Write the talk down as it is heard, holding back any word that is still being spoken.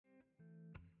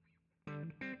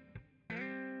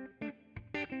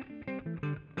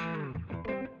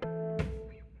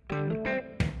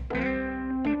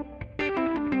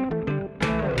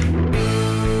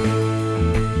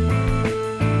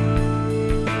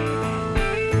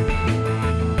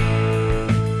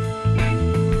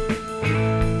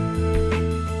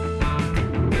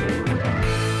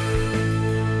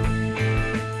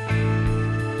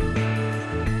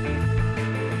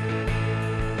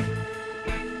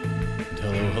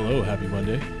Hello, happy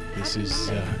Monday. This Happy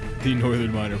is Monday. The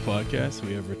Northern Miner Podcast.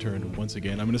 We have returned once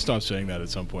again. I'm going to stop saying that at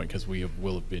some point because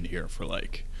will have been here for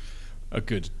like a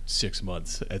good 6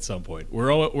 months at some point. We're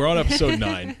on episode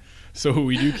 9, so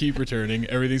we do keep returning.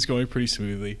 Everything's going pretty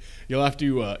smoothly. You'll have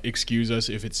to excuse us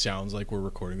if it sounds like we're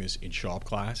recording this in shop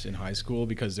class in high school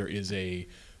because there is a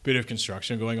bit of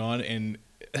construction going on, and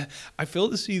I fail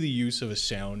to see the use of a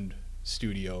sound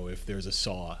studio if there's a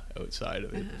saw outside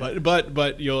of it, but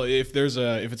if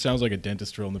it sounds like a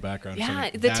dentist drill in the background,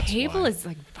 Yeah, the table why. is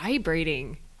like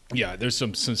vibrating. Yeah, there's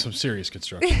some serious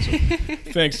construction. So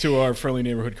thanks to our friendly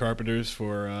neighborhood carpenters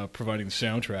for providing the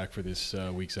soundtrack for this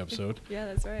week's episode.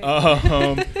 Yeah, that's right.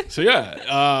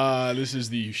 This is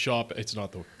the shop. It's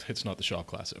not the shop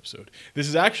class episode. This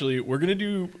is actually we're gonna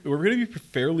be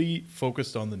fairly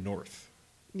focused on the north.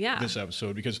 Yeah. This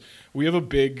episode because we have a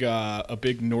big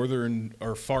northern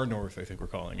or far north, I think we're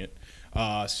calling it,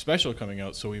 special coming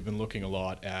out. So we've been looking a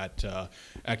lot at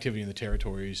activity in the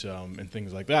territories and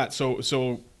things like that.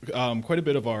 So quite a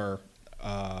bit of our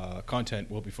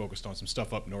content will be focused on some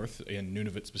stuff up north in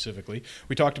Nunavut specifically.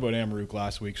 We talked about Amaroq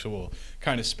last week, so we'll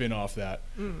kind of spin off that.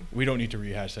 We don't need to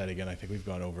rehash that again. I think we've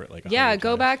gone over it like 100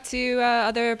 go times. back to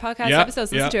other podcast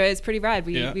episodes. Listen to it. It's pretty rad.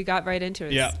 We got right into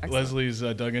it. Yeah, Excellent. Leslie's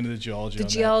dug into the geology. The on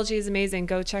geology is amazing.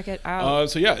 Go check it out.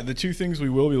 the two things we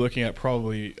will be looking at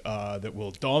probably that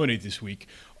will dominate this week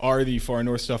are the far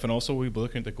north stuff, and also we'll be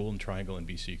looking at the Golden Triangle in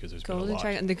BC because there's been a lot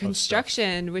Triangle and the of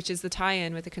construction, which is the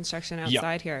tie-in with the construction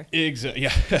outside here. Exactly. Yeah.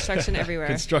 Construction everywhere.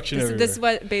 Construction everywhere. This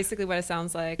is basically what it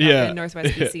sounds like up in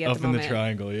Northwest BC at up the moment. in the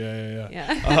triangle. Yeah.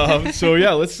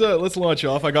 Yeah. Let's launch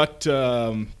off. I got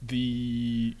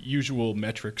the usual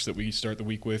metrics that we start the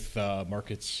week with: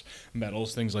 markets,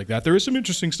 metals, things like that. There is some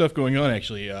interesting stuff going on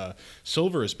actually,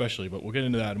 silver especially, but we'll get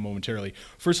into that momentarily.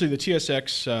 Firstly, the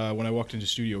TSX when I walked into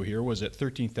studio here was at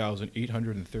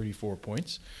 13,834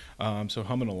 points. So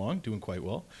humming along, doing quite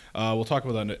well. We'll talk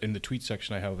about that in the tweet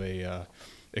section. I have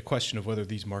a question of whether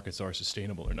these markets are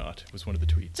sustainable or not. It was one of the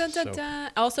tweets. Dun, dun,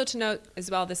 dun. Also to note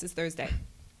as well, this is Thursday.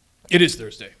 It is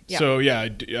Thursday. Yeah. So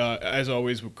as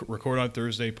always, we record on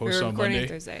Thursday, post on Monday. We're recording on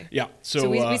Thursday. Yeah. So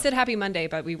we said happy Monday,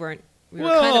 but we weren't.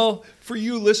 For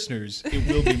you listeners, it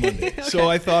will be Monday. Okay. So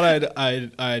I thought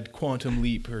I'd quantum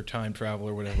leap or time travel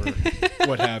or whatever,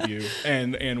 what have you,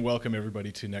 and welcome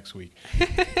everybody to next week.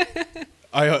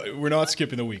 We're not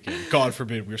skipping the weekend. God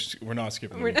forbid we're not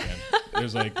skipping the weekend.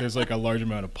 There's like a large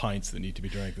amount of pints that need to be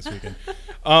drank this weekend.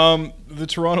 The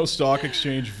Toronto Stock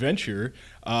Exchange Venture,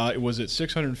 it was at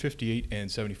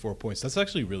 658.74 points. That's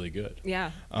actually really good.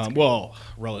 Yeah.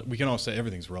 We can all say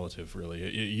everything's relative, really.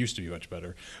 It used to be much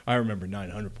better. I remember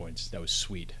 900 points. That was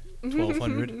sweet.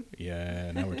 1,200.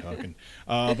 Yeah, now we're talking.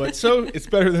 But so it's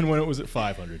better than when it was at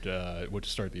 500, which to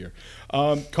start the year.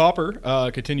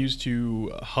 Copper continues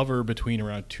to hover between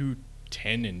around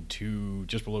 210 and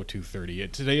just below 230.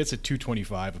 Today it's at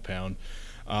 225 a pound.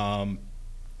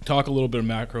 Talk a little bit of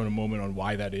macro in a moment on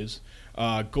why that is.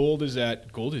 Gold is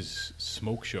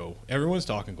smoke show. Everyone's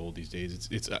talking gold these days.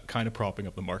 It's kind of propping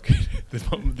up the market,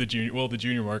 the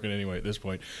junior market anyway at this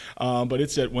point. But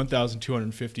it's at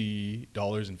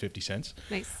 $1,250.50.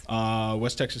 Nice.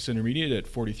 West Texas Intermediate at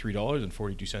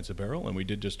 $43.42 a barrel, and we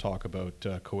did just talk about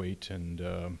Kuwait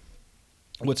and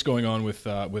what's going on with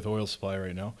oil supply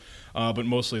right now. But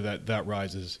mostly that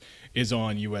rise is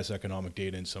on U.S. economic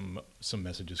data and some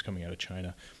messages coming out of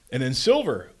China. And then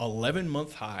silver,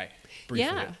 11-month high. Briefly.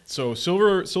 Yeah. So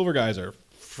silver guys are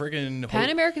friggin' Pan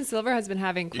American Silver has been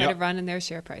having quite a run in their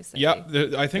share price.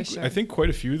 I think quite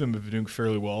a few of them have been doing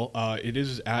fairly well. It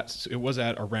was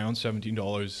at around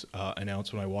 $17 an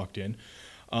ounce when I walked in.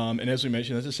 And as we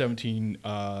mentioned, that's a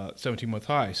 17-month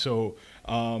high. So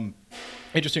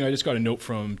interesting. I just got a note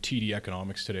from TD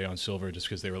Economics today on silver just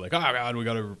because they were like, oh, God, we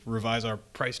got to revise our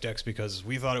price decks because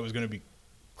we thought it was going to be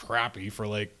crappy for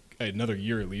like another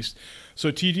year at least.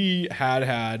 So TD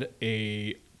had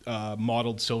a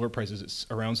modeled silver prices at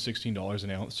around $16 an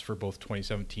ounce for both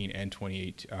 2016 and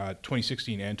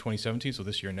 2017, so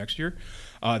this year and next year.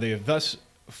 They have thus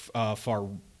far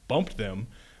bumped them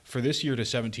for this year to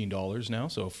 $17 now,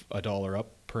 so $1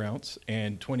 up per ounce.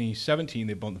 And 2017,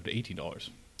 they bumped them to $18.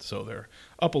 So they're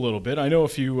up a little bit. I know a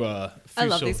few. I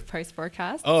love these price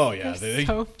forecasts. Oh yeah, they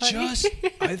so funny.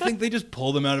 I think they just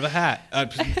pull them out of a hat.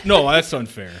 No, that's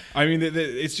unfair. I mean,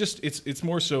 it's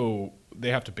more so they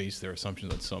have to base their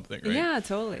assumptions on something, right? Yeah,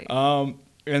 totally.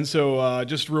 And so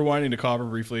just rewinding to copper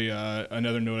briefly,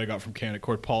 another note I got from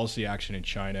Canaccord: policy action in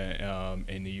China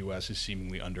and the U.S. is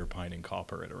seemingly underpining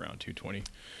copper at around 220.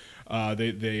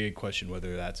 They question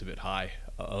whether that's a bit high.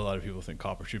 A lot of people think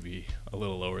copper should be a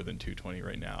little lower than 220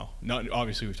 right now. Not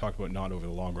obviously we've talked about not over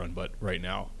the long run, but right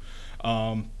now.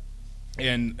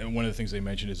 And one of the things they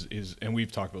mentioned is, and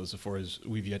we've talked about this before, is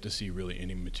we've yet to see really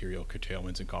any material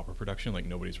curtailments in copper production. Like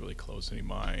nobody's really closed any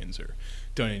mines or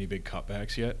done any big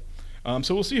cutbacks yet.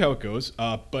 So we'll see how it goes.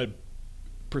 But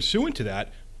pursuant to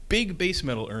that, big base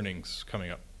metal earnings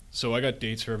coming up. So I got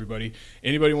dates for everybody.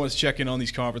 Anybody wants to check in on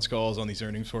these conference calls, on these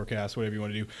earnings forecasts, whatever you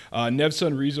want to do.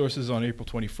 Nevsun Resources on April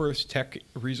 21st. Teck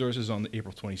Resources on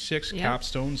April 26th. Yep.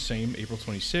 Capstone, same, April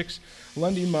 26th.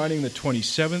 Lundin Mining the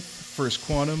 27th. First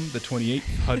Quantum the 28th.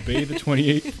 Hudbay the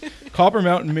 28th. Copper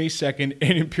Mountain May 2nd.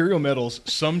 And Imperial Metals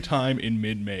sometime in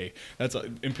mid-May.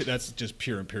 That's just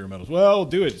pure Imperial Metals. Well, we'll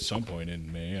do it at some point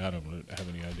in May. I don't have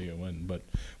any idea when, but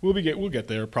we'll get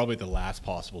there. Probably at the last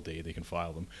possible day they can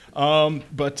file them.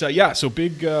 So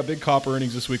big copper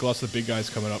earnings this week. Lots of the big guys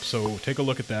coming up. So take a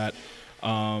look at that.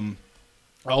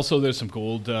 Also, there's some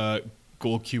gold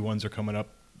Q1s are coming up.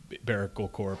 Barrick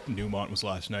Gold Corp, Newmont was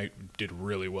last night. Did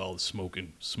really well.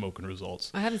 Smoking results.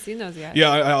 I haven't seen those yet.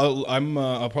 Yeah,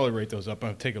 I'll probably rate those up.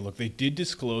 I'll take a look. They did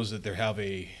disclose that they have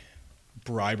a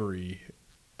bribery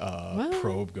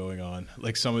probe going on.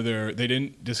 Like they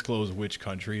didn't disclose which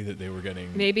country that they were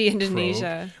getting. Maybe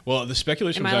Indonesia. Probed. Well, the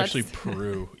speculation was actually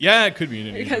Peru. Yeah, it could be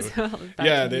Indonesia.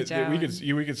 Because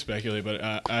we could speculate, but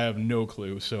I have no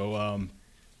clue. So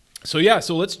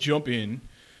let's jump in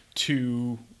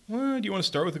to. Do you want to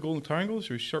start with the Golden Triangle, or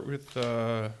should we start with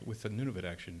the Nunavut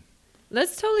action?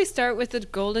 Let's totally start with the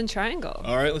Golden Triangle.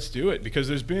 All right, let's do it, because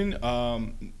there's been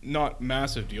not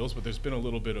massive deals, but there's been a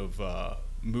little bit of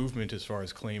movement as far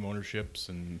as claim ownerships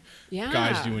and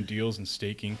guys doing deals and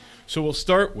staking. So we'll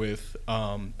start with,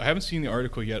 I haven't seen the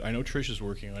article yet. I know Trish is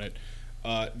working on it.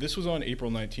 This was on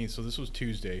April 19th, so this was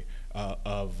Tuesday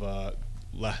of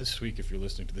last week if you're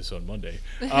listening to this on Monday.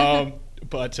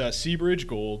 But Seabridge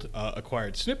Gold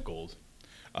acquired Snip Gold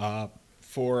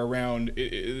for around,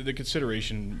 the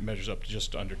consideration measures up to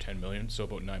just under 10 million, so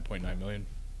about 9.9 million.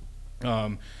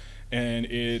 And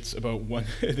it's about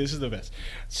this is the best.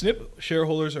 Snip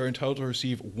shareholders are entitled to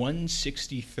receive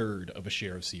 1/63rd of a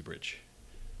share of Seabridge.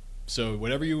 So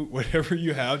whatever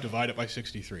you have, divide it by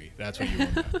 63. That's what you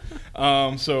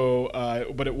want.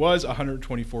 But it was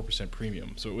 124%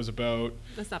 premium. So it was about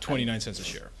 29 cents a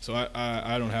share. So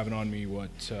I don't have it on me what.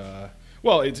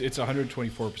 It's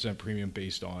 124% premium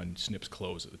based on Snip's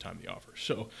close at the time of the offer.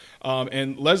 So,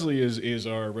 and Leslie is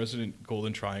our resident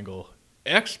Golden Triangle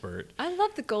expert. I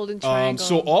love the Golden Triangle.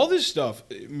 So all this stuff,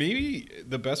 maybe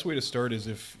the best way to start is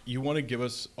if you want to give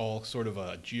us all sort of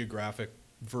a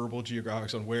verbal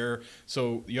geographics on where.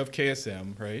 So you have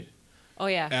KSM, right? Oh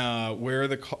yeah.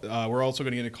 We're also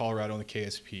going to get into Colorado on the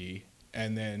KSP,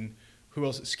 and then who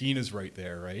else? Skeena's right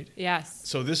there, right? Yes.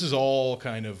 So this is all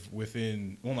kind of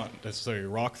within, well, not necessarily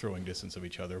rock throwing distance of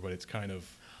each other, but it's kind of.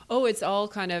 Oh, it's all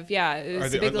kind of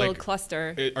it's a big little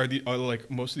cluster. Are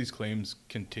like most of these claims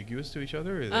contiguous to each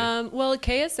other? Well,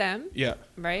 KSM. Yeah.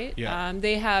 Right. Yeah.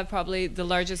 They have probably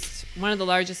one of the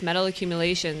largest metal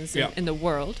accumulations in the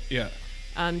world. Yeah.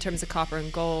 In terms of copper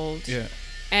and gold. Yeah.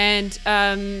 And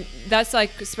that's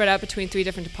like spread out between 3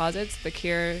 different deposits: the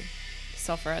Kear,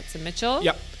 Sulphurets, and Mitchell.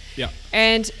 Yeah. Yeah.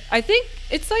 And I think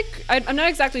it's like, I'm not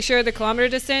exactly sure the kilometer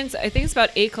distance. I think it's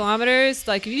about 8 kilometers.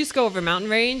 Like if you just go over mountain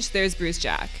range, there's Bruce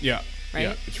Jack. Yeah. Right?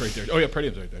 Yeah, it's right there. Oh yeah,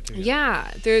 Pretium's right there too. Yeah.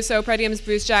 So Pretium's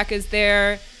Bruce Jack is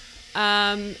there.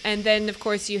 And then of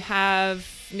course you have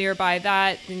nearby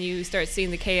that, then you start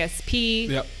seeing the KSP.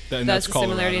 Yep. That's the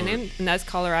similarity in name, and that's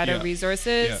Colorado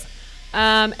Resources.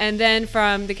 Yeah. And then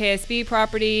from the KSP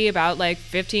property, about like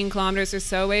 15 kilometers or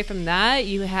so away from that,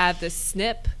 you have the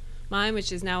Snip mine,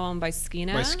 which is now owned by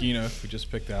Skeena. By Skeena, we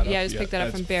just picked that up. Yeah, just picked that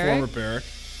up from Barrick. Former Barrick.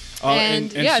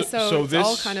 So it's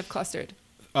all kind of clustered.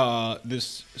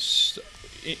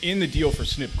 In the deal for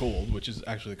Snip Gold, which is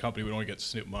actually the company, we don't want to get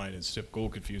Snip Mine and Snip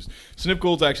Gold confused. Snip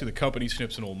Gold's actually the company.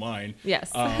 Snip's an old mine.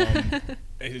 Yes.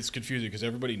 It's confusing because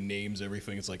everybody names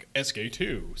everything. It's like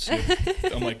SK2.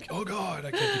 Snip. I'm like, oh God, I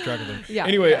can't keep track of them. Yeah.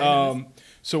 Anyway,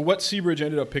 so what Seabridge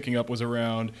ended up picking up was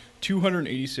around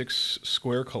 286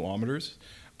 square kilometers.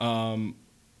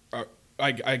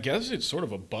 I guess it sort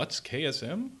of abuts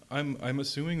KSM. I'm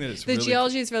assuming that it's the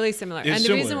geology is really similar, and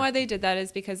the reason why they did that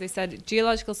is because they said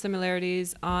geological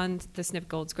similarities on the Snip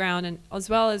Gold's ground, and as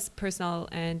well as personnel,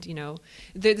 and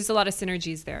there's a lot of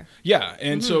synergies there. Yeah,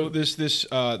 and so this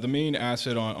the main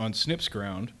asset on Snip's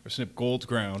ground, or Snip Gold's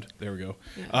ground, there we go,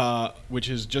 which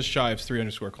is just shy of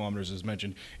 300 square kilometers, as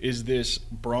mentioned, is this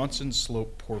Bronson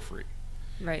Slope porphyry.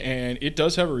 Right. And it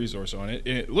does have a resource on it,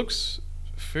 and it looks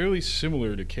fairly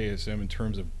similar to KSM in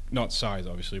terms of not size,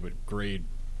 obviously, but grade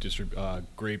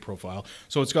profile.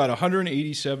 So it's got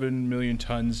 187 million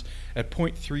tons at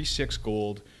 0.36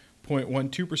 gold,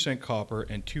 0.12% copper,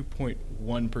 and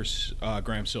 2.1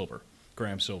 gram silver.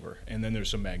 grams silver, and then there's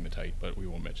some magnetite, but we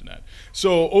won't mention that.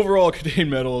 So overall, contained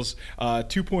metals: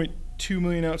 2.2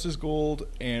 million ounces gold,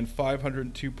 and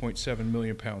 502.7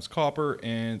 million pounds copper,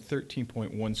 and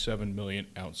 13.17 million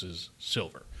ounces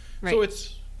silver. Right. So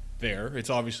it's there. It's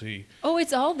obviously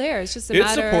it's all there. It's just a it's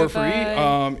matter a porphyry.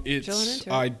 of It's drilling into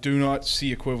it. I do not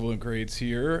see equivalent grades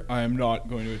here. I am not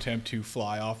going to attempt to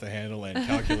fly off the handle and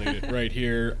calculate it right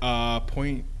here.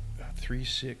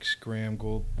 0.36 gram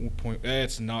gold.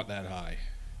 It's not that high.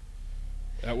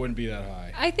 That wouldn't be that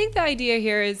high. I think the idea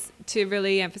here is to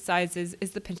really emphasize is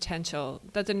the potential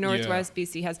that the Northwest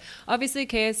BC has. Obviously,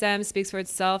 KSM speaks for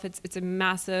itself. It's a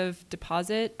massive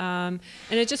deposit, and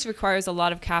it just requires a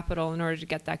lot of capital in order to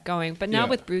get that going. But now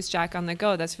with Bruce Jack on the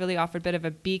go, that's really offered a bit of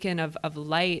a beacon of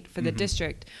light for the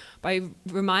district by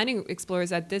reminding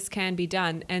explorers that this can be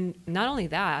done. And not only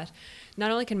that, not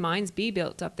only can mines be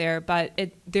built up there, but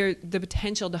the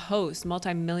potential to host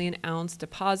multi-million ounce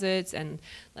deposits and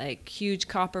like huge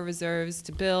copper reserves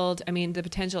to build. I mean, the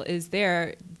potential is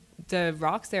there. The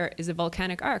rocks there is a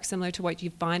volcanic arc similar to what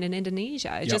you find in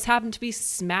Indonesia. It just happened to be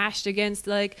smashed against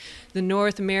like the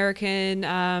North American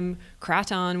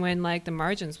craton when like the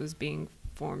margins was being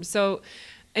formed. So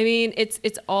I mean,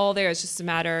 it's all there. It's just a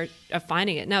matter of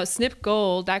finding it. Now, Snip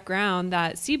Gold, that ground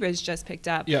that Seabridge just picked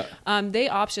up, they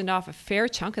optioned off a fair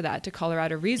chunk of that to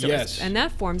Colorado Resources, and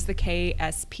that forms the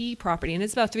KSP property, and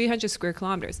it's about 300 square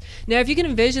kilometers. Now, if you can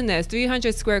envision this,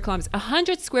 300 square kilometers,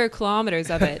 100 square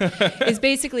kilometers of it is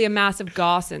basically a massive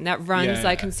Gossan that runs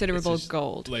like considerable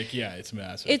gold. Like, it's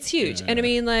massive. It's huge. And I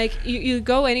mean, like, you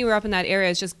go anywhere up in that area,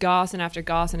 it's just Gossan after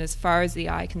Gossan as far as the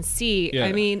eye can see.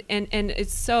 I mean, and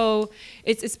it's so...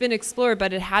 It's been explored,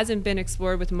 but it hasn't been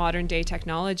explored with modern day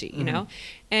technology, you know?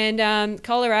 And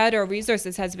Colorado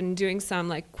Resources has been doing some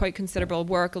like quite considerable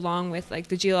work along with like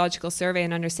the Geological Survey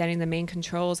and understanding the main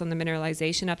controls on the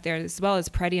mineralization up there, as well as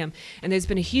Pretium. And there's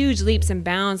been huge leaps and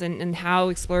bounds in how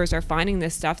explorers are finding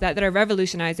this stuff that are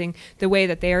revolutionizing the way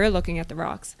that they are looking at the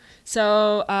rocks.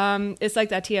 So it's like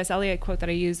that T.S. Eliot quote that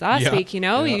I used last week, you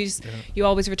know? You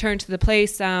always return to the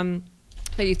place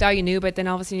that you thought you knew, but then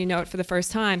all of a sudden you know it for the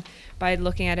first time by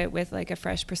looking at it with like a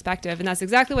fresh perspective. And that's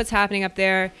exactly what's happening up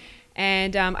there.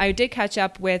 And I did catch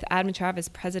up with Adam Travis,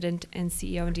 president and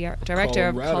CEO and director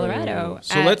of Colorado.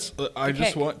 So I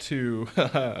just want to,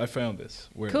 I found this.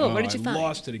 Cool, what did you find? I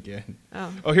lost it again.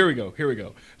 Oh, here we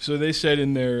go. So they said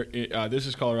in there, this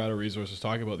is Colorado Resources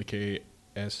talking about the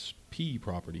KSP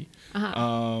property,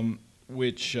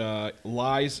 which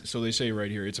lies, so they say right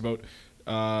here, it's about,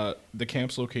 the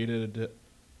camp's located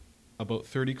about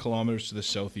 30 kilometers to the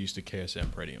southeast of KSM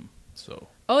Pretium. So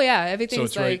everything's so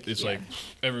it's like right. It's like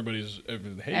everybody's.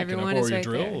 Hey, everyone can I borrow is your right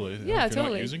drill? there. Yeah, if you're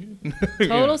totally. Not using it?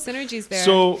 Total synergies there.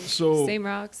 So same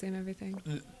rock, same everything.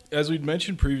 As we'd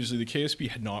mentioned previously, the KSP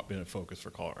had not been a focus for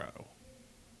Colorado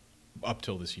up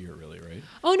till this year, really, right?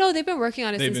 Oh no, they've been working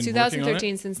on it since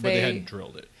 2013. But they hadn't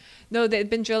drilled it. No, they've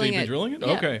been drilling it.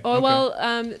 Yeah. Okay. Well,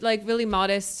 like really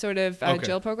modest sort of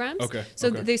drill programs. So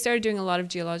Okay. they started doing a lot of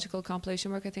geological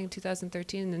compilation work, I think, in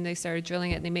 2013, and then they started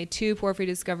drilling it. And they made 2 porphyry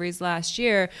discoveries last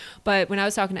year. But when I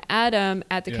was talking to Adam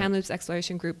at the Kamloops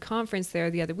Exploration Group conference there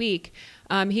the other week,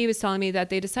 he was telling me that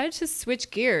they decided to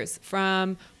switch gears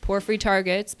from porphyry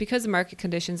targets, because of market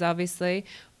conditions, obviously,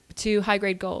 to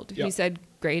high-grade gold. He said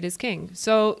grade is king.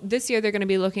 So this year they're going to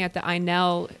be looking at the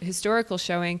Einel historical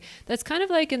showing that's kind of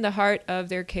like in the heart of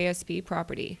their KSP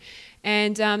property.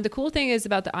 And the cool thing is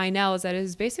about the Einel is that it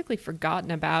is basically forgotten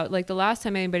about. Like the last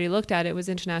time anybody looked at it was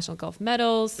International Gulf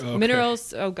Minerals,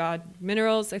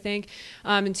 I think.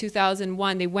 In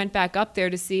 2001, they went back up there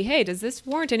to see, hey, does this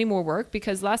warrant any more work?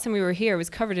 Because last time we were here, it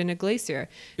was covered in a glacier.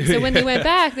 So when they went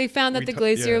back, they found that the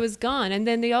glacier was gone. And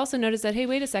then they also noticed that, hey,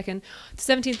 wait a second,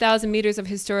 17,000 meters of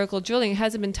historical drilling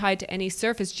hasn't been tied to any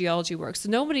surface geology work.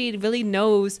 So nobody really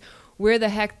knows where the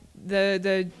heck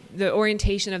the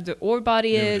orientation of the ore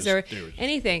body is or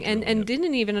anything, and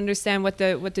didn't even understand what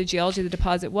the geology of the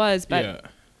deposit was. But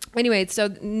anyway, so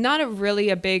not really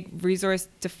a big resource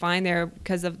to find there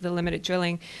because of the limited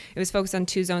drilling. It was focused on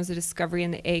 2 zones of discovery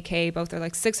in the AK. Both are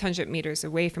like 600 meters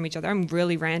away from each other. I'm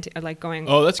really ranting, like going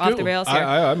off the rails here.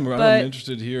 I'm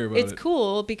interested to hear about it. It's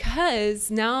cool because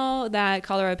now that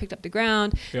Colorado picked up the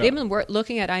ground, they've been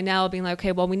looking at Einel being like,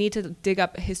 okay, well, we need to dig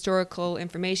up historical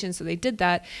information. So they did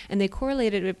that, and they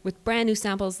correlated it with brand new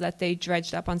samples that they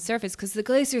dredged up on surface because the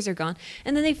glaciers are gone.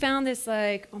 And then they found this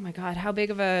like, oh my God, how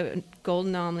big of a gold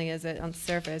anomaly is it on the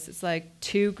surface? It's like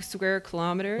 2 square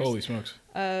kilometers. Holy smokes!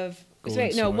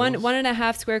 One and a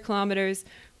half square kilometers,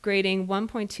 grading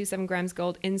 1.27 grams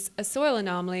gold in a soil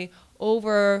anomaly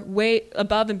over way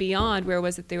above and beyond where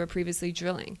was it they were previously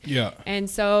drilling. Yeah. And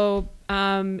so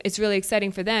it's really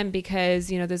exciting for them because,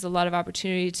 there's a lot of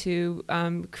opportunity to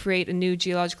create a new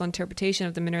geological interpretation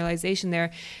of the mineralization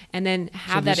there and then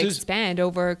have that expand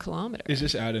over kilometers. Is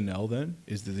this at Enel then?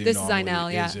 This is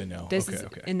Inel, yeah. This is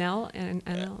Enel and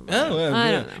Enel.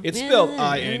 I don't know. It's spelled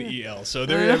INEL. So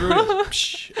there,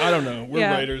 I don't know. We're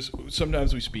writers.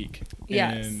 Sometimes we speak.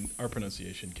 Yes. And our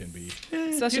pronunciation can be...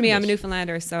 Especially me, I'm a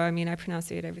Newfoundlander, so I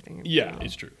pronunciate everything. Yeah,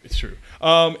 it's true.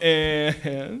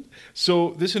 And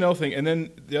so this Enel thing, and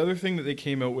then the other thing that they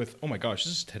came out with, oh my gosh,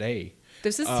 this is today.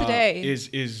 Is today.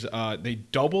 Is they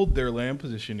doubled their land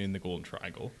position in the Golden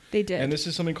Triangle. They did. And this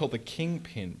is something called the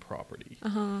Kingpin property.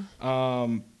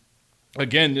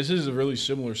 Again, this is a really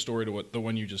similar story to the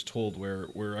one you just told,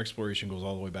 where exploration goes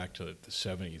all the way back to the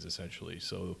 70s, essentially.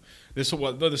 So this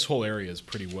whole area is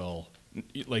pretty well,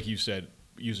 like you said,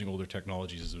 using older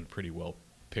technologies has been pretty well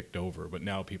picked over, but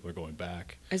now people are going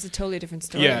back. It's a totally different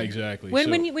story. Yeah, exactly.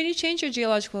 When you change your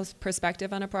geological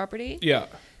perspective on a property,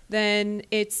 then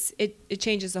it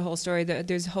changes the whole story.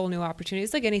 There's a whole new opportunity.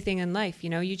 It's like anything in life,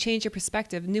 you change your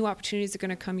perspective, new opportunities are going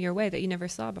to come your way that you never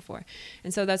saw before.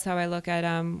 And so that's how I look at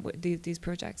these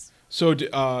projects. So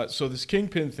this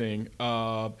Kingpin thing,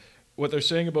 what they're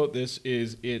saying about this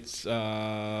is it's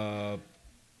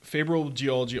favorable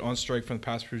geology on strike from the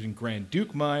past producing Grand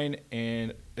Duke mine,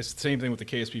 and it's the same thing with the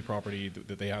KSP property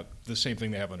that they have, the same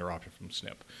thing they have under option from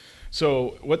SNP.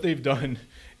 So what they've done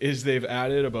is they've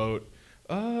added about,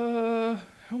 how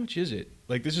much is it?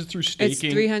 Like this is through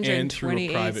staking and through a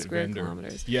private vendor.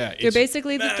 Kilometers. Yeah, they're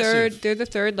basically massive. They're the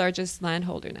third largest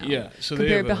landholder now. Yeah, so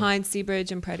compared behind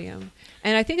Seabridge and Pretium,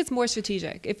 and I think it's more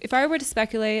strategic. If I were to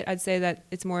speculate, I'd say that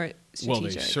it's more strategic. Well,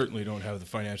 they certainly don't have the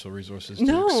financial resources to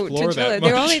explore that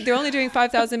much. They're only doing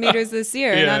 5,000 meters this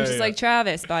year, and I'm just like,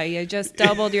 Travis, you just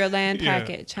doubled your land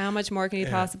package. How much more can you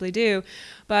possibly do?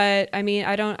 But I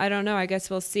don't know. I guess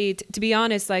we'll see. To be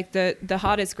honest, like the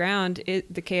hottest ground,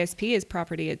 the KSP is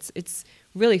property. It's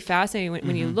really fascinating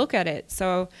when you look at it.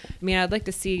 So, I'd like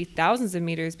to see thousands of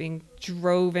meters being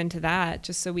drove into that,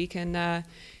 just so we can,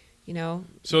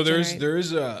 So there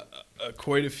is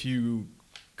quite a few.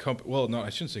 Well, no, I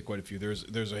shouldn't say quite a few.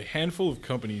 There's a handful of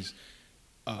companies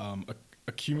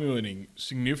accumulating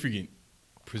significant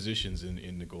positions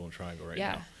in the Golden Triangle right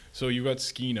now. So you've got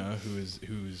Skeena,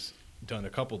 who's done a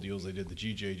couple deals. They did the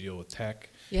GJ deal with Teck,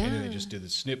 and then they just did the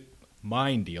SNP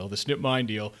mine deal. The SNP mine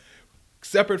deal,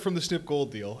 separate from the SNP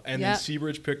gold deal, and then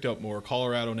Seabridge picked up more.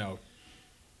 Colorado now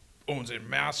owns a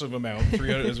massive amount,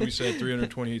 300, as we said,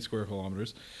 328 square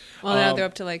kilometers. Well, now they're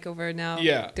up to over now.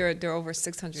 Yeah, they're over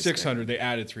 600. 600. They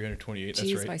added 328.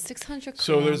 That's right. By 600.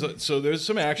 So there's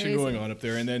some action going on up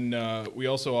there, and then we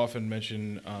also often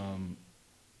mention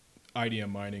IDM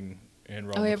Mining and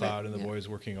Rob McLeod and the boys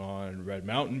working on Red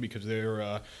Mountain because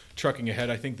they're trucking ahead.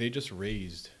 I think they just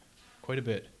raised quite a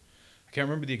bit. I can't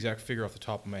remember the exact figure off the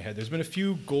top of my head. There's been a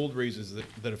few gold raises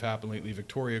that have happened lately.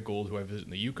 Victoria Gold, who I visit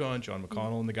in the Yukon, John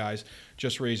McConnell and the guys,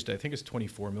 just raised, I think it's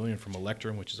 $24 million from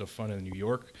Electrum, which is a fund in New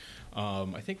York.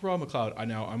 I think Rob McLeod, I'm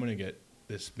going to get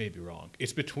this maybe wrong.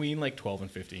 It's between like 12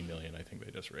 and 15 million, I think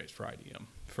they just raised for IDM,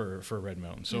 for Red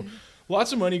Mountain. So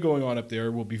lots of money going on up there.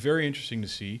 Will be very interesting to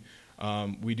see.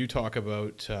 We do talk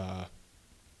about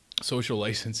social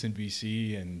license in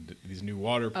BC and these new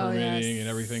water permitting and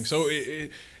everything. So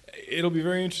it'll be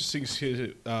very interesting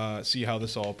to see how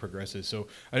this all progresses. So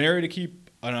an area to keep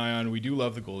an eye on. We do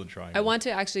love the Golden Triangle. I want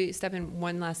to actually step in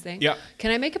one last thing. Yeah.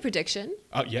 Can I make a prediction?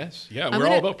 Yes. Yeah. We're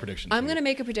all about predictions. I'm going to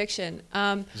make a prediction.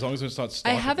 As long as it's not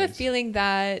stock. I have a feeling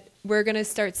that we're going to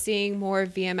start seeing more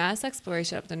VMS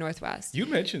exploration up the Northwest. You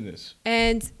mentioned this.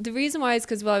 And the reason why is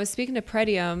because, I was speaking to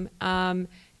Pretium,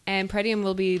 and Pretium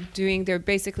will be they're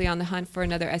basically on the hunt for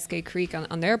another Eskay Creek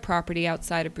on their property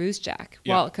outside of Brucejack.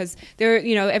 Yeah. Well, because they're,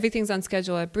 everything's on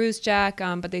schedule at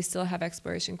Brucejack, but they still have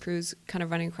exploration crews kind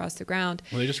of running across the ground.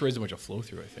 Well, they just raised a bunch of flow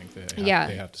through, I think.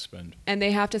 They have to spend. And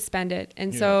they have to spend it.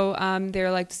 And so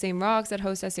they're like the same rocks that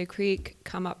host Eskay Creek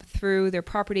come up through their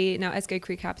property. Now, Eskay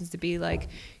Creek happens to be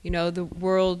the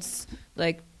world's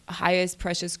highest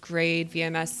precious grade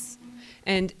VMS.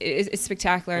 And it's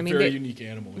spectacular. Very unique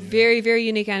animal. Yeah. Very, very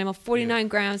unique animal. 49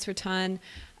 grams per ton.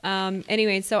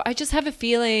 Anyway, so I just have a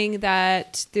feeling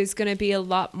that there's going to be a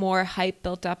lot more hype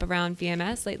built up around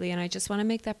VMS lately, and I just want to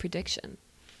make that prediction.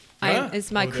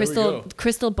 It's my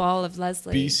crystal ball of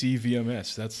Leslie. BC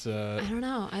VMS. That's. I don't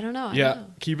know. I don't know.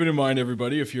 Keep it in mind,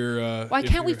 everybody. If you're. Why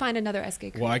can't we find another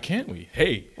Eskay Creek? Why can't we?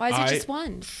 Hey. Why is it just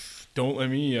one? Don't let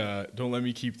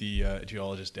me keep the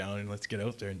geologist down, and let's get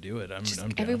out there and do it. I'm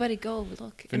down. Everybody go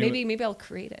look. And maybe I'll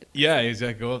create it. Yeah,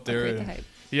 exactly. Go up there. Create the hype.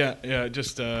 Yeah.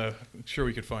 Just sure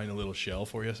we could find a little shell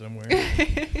for you somewhere.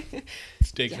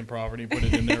 Stake some property, put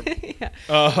it in there.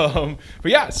 But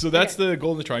yeah, so that's the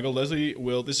Golden Triangle. Leslie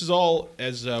will. This is all,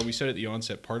 as we said at the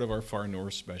onset, part of our Far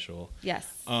North special. Yes.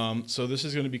 So this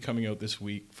is going to be coming out this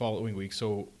week, following week.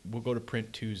 So we'll go to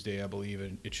print Tuesday, I believe,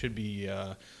 and it should be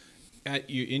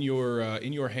in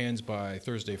your hands by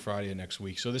Thursday, Friday of next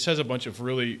week. So this has a bunch of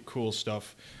really cool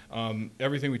stuff.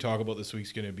 Everything we talk about this week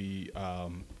is going to be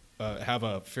have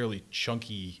a fairly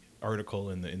chunky article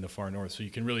in the Far North, so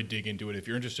you can really dig into it if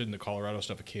you're interested in the Colorado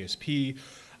stuff at KSP.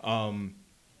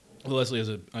 Leslie has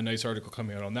a nice article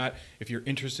coming out on that. If you're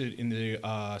interested in the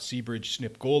Seabridge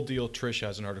Snip Gold deal, Trish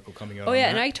has an article coming out. Oh on yeah,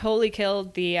 that. and I totally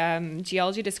killed the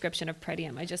geology description of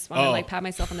Pretium. I just want to pat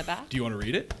myself on the back. Do you want to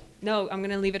read it? No, I'm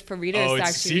gonna leave it for readers to it's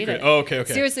actually secret. read it. Oh, okay.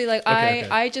 Seriously, like Okay.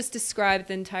 I just described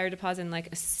the entire deposit in like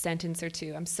a sentence or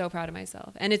two. I'm so proud of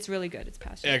myself, and it's really good. It's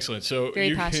passionate. Excellent. So Very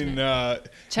you passionate.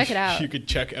 can check it out. You could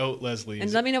check out Leslie's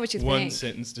And let me know what you think. one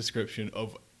sentence description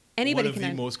of Anybody one of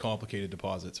can the most complicated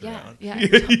deposits around. Yeah, I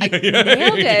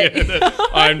nailed it.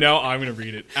 I'm going to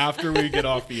read it after we get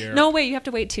off the air. No, wait, you have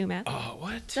to wait too, Matt. Oh,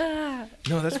 what? Ah.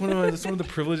 No, that's one of the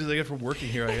privileges I get from working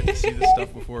here. I get to see this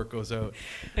stuff before it goes out.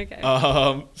 Okay.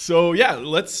 So yeah,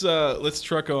 let's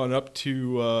truck on up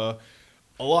to a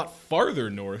lot farther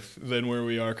north than where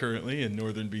we are currently in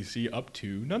northern BC, up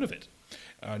to Nunavut.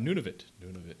 Nunavut.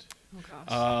 Oh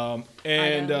gosh.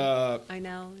 I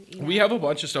know. We have a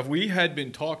bunch of stuff. We had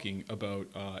been talking about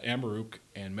Amaroq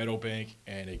and Meadowbank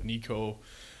and Agnico,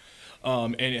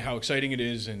 and how exciting it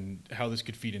is and how this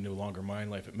could feed into a longer mine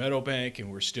life at Meadowbank, and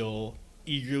we're still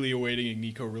eagerly awaiting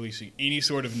Agnico releasing any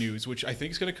sort of news, which I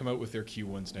think is going to come out with their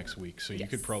Q1s next week, so you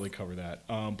could probably cover that.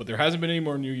 But there hasn't been any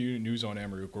more new news on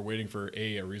Amaroq. We're waiting for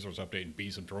A resource update, and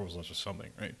B, some drill results or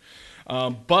something, right?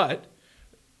 But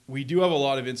we do have a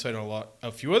lot of insight on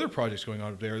a few other projects going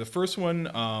on up there. The first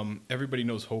one, everybody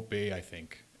knows Hope Bay, I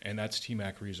think, and that's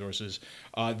TMAC Resources.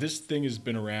 This thing has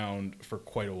been around for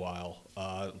quite a while.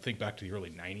 Think back to the early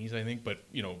 90s, I think, but,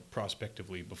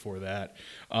 prospectively before that.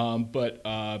 But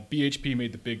BHP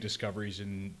made the big discoveries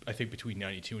in, I think, between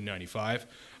 92 and 95.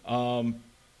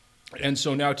 And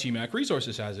so now TMAC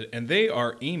Resources has it, and they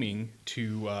are aiming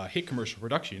to hit commercial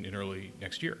production in early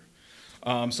next year.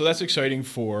 So that's exciting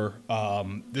for,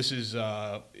 it's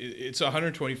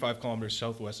 125 kilometers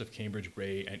southwest of Cambridge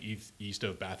Bay and east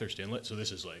of Bathurst Inlet. So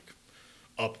this is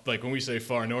up, when we say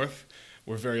far north,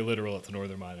 we're very literal at the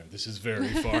Northern Miner. This is very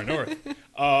far north.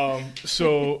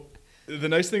 So the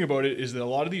nice thing about it is that a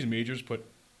lot of these majors put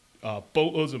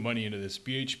boatloads of money into this.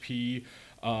 BHP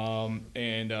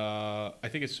and I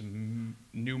think it's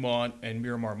Newmont and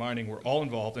Miramar Mining were all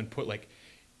involved and put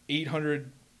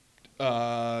 800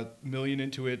 million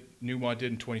into it. Newmont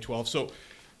did in 2012. So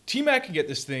TMAC can get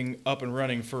this thing up and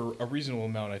running for a reasonable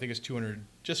amount. I think it's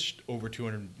just over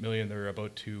 200 million. They're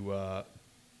about to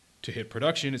hit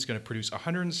production. It's going to produce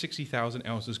 160,000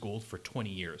 ounces gold for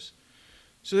 20 years.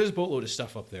 So there's a boatload of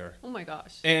stuff up there. Oh my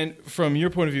gosh. And from your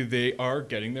point of view, they are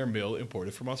getting their mill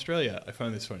imported from Australia. I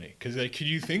find this funny because could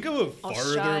you think of a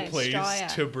farther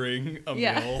place to bring a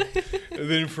mill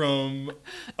than from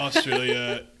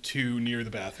Australia to near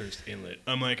the Bathurst Inlet?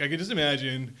 I'm I could just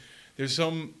imagine there's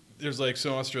some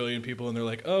Australian people and they're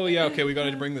like, oh yeah, okay, we got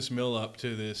to bring this mill up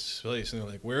to this place, and they're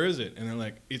like, where is it? And they're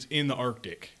like, it's in the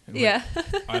Arctic. And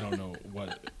I don't know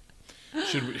what.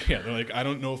 Should we? Yeah, they're I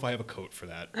don't know if I have a coat for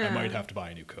that. I might have to buy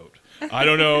a new coat. I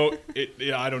don't know.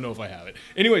 I don't know if I have it.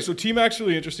 Anyway, so TMAC's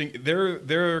really interesting.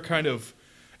 They're kind of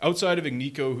outside of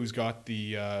Agnico, who's got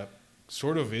the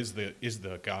sort of is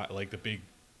the guy the big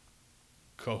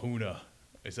kahuna.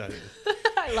 Is that it?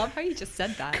 I love how you just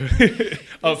said that.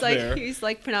 He's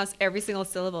pronounced every single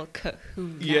syllable.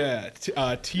 Kahuna. Yeah,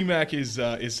 TMAC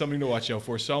is something to watch out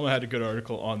for. Selma had a good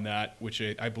article on that, which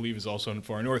I believe is also in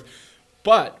Far North,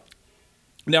 but.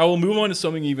 Now we'll move on to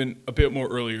something even a bit more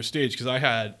earlier stage, because I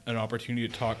had an opportunity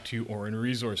to talk to Auryn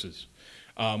Resources,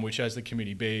 which has the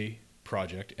Committee Bay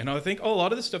project, and I think a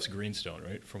lot of this stuff's greenstone,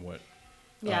 right? From what?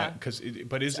 Yeah.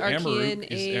 But is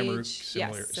Amaroq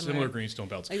similar greenstone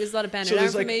belts? There's a lot of banded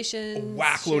information. A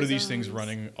whack load of these things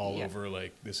running all over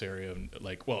this area,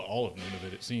 all of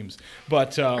Nunavut it seems.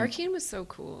 But Archean was so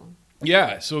cool.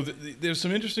 Yeah, so there's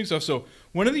some interesting stuff. So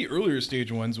one of the earlier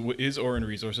stage ones is Auryn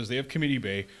Resources. They have Committee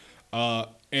Bay.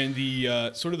 And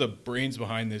the sort of the brains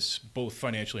behind this, both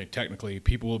financially and technically,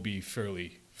 people will be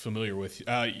fairly familiar with.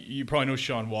 You probably know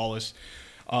Sean Wallace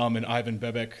and Ivan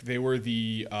Bebek. They were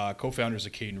the co-founders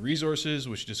of Caden Resources,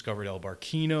 which discovered El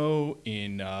Barquino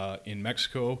in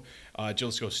Mexico,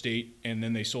 Jalisco State, and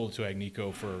then they sold it to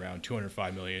Agnico for around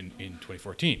 $205 million in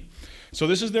 2014. So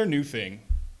this is their new thing.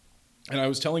 And I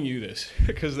was telling you this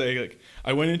because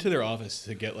I went into their office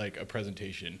to get like a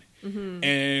presentation,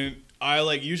 and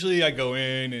usually I go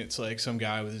in and it's like some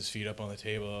guy with his feet up on the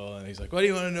table and he's like, "What do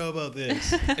you want to know about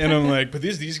this?" And I'm like, "But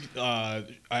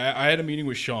I had a meeting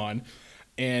with Sean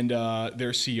and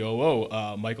their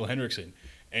COO, Michael Hendrickson,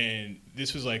 and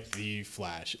this was like the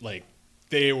flash. Like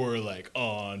they were like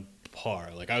on par.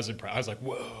 Like I was impressed. I was like,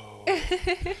 whoa."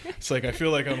 It's like I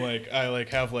feel like I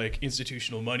have like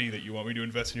institutional money that you want me to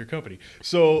invest in your company.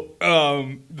 So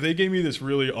they gave me this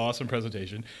really awesome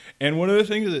presentation, and one of the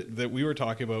things that we were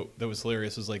talking about that was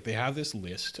hilarious is like they have this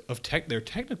list of their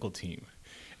technical team,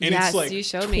 and yes, it's like you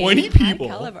showed 20 me. people.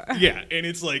 High caliber. Yeah, and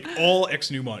it's like all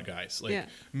ex-Newmont guys, like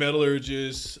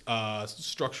metallurgists,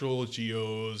 structural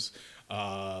geos,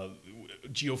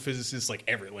 geophysicists, like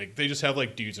they just have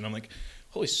like dudes, and I'm like,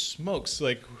 holy smokes,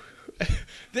 like.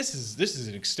 This is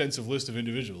an extensive list of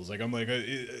individuals. Like I'm like,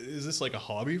 is this like a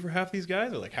hobby for half these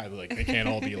guys? Or like they can't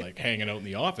all be like hanging out in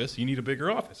the office. You need a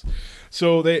bigger office.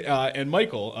 So they and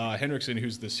Michael Hendrickson,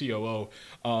 who's the COO,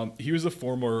 he was the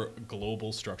former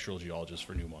global structural geologist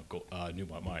for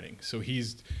Newmont Mining. So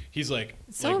he's like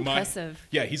so like impressive.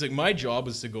 He's like, my job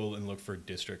is to go and look for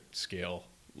district scale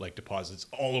like deposits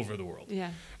all over the world.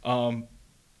 Yeah.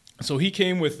 So he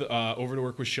came with over to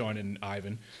work with Sean and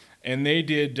Ivan. And they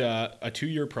did a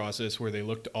 2-year process where they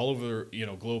looked all over,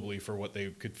 globally for what they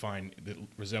could find that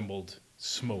resembled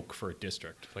smoke for a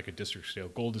district, like a district scale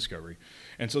gold discovery.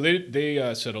 And so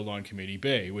they settled on Committee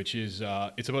Bay, which is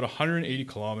it's about 180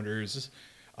 kilometers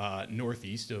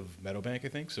northeast of Meadowbank, I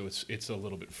think. So it's a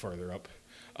little bit farther up.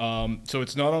 So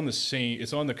it's not on the same.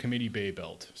 It's on the Committee Bay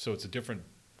belt. So it's a different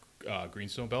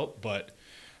greenstone belt, but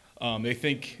they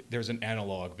think there's an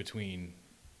analog between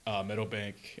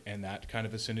Meadowbank and that kind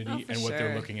of vicinity, and what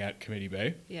they're looking at Committee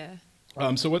Bay. Yeah.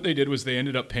 So what they did was they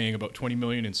ended up paying about $20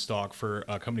 million in stock for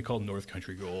a company called North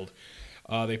Country Gold.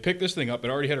 They picked this thing up.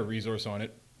 It already had a resource on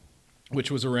it,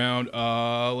 which was around,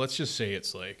 let's just say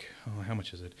it's like, how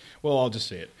much is it? Well, I'll just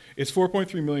say it. It's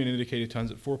 4.3 million indicated tons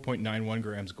at 4.91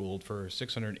 grams gold for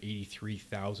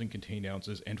 683,000 contained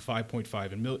ounces and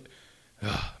 5.5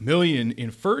 million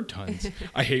inferred tons.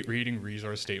 I hate reading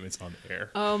resource statements on the air.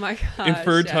 Oh my god.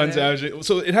 Inferred tons average.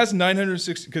 So it has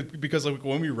 960 because like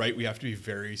when we write, we have to be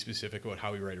very specific about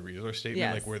how we write a resource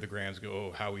statement, like where the grams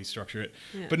go, how we structure it.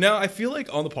 Yeah. But now I feel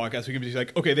like on the podcast we can be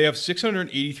like, okay, they have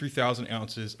 683,000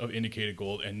 ounces of indicated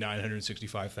gold and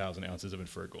 965,000 ounces of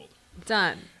inferred gold.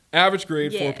 Done. Average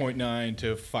grade 4.9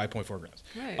 to 5.4 grams.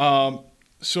 Right.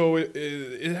 So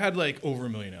it had like over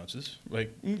 1 million ounces,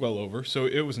 like well over. So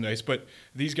it was nice. But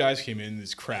these guys came in,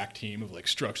 this crack team of like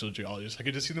structural geologists. I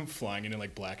could just see them flying in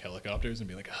like black helicopters and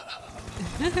be like,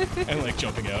 and like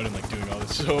jumping out and like doing all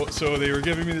this. So they were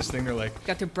giving me this thing. They're like,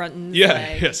 got their Bruntons.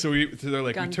 Yeah. So they're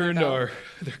like, we turned their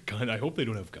gun. I hope they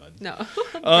don't have guns. No,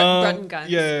 Brunton guns.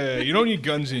 Yeah. You don't need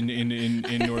guns in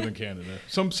northern Canada.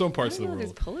 Some parts of the world.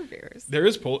 There's polar bears. There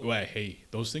is well, hey,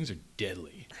 those things are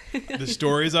deadly. The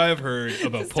stories I have heard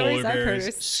about polar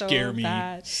bears scare me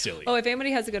silly. Oh, if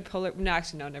anybody has a good polar... No,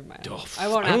 actually, no, never mind. Oh, I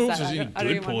won't ask that. I don't know if there's any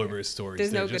good polar bear stories.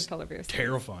 There's no good polar bear stories.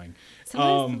 Terrifying.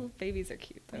 Sometimes little babies are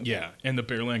cute, though. Yeah, and the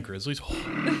Bearland Grizzlies.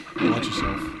 Oh, watch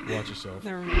yourself.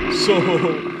 Never mind.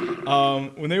 So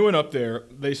when they went up there,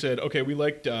 they said, okay, we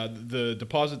liked the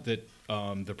deposit that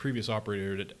the previous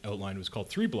operator had outlined was called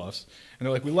Three Bluffs. And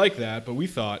they're like, we like that, but we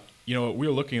thought, we were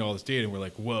looking at all this data and we're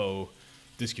like, whoa,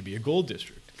 this could be a gold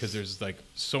district. Because there's like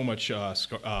so much, I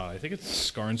think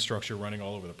it's skarn structure running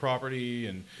all over the property,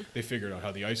 and they figured out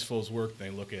how the ice flows work.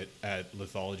 They look at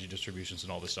lithology distributions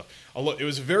and all this stuff. It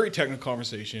was a very technical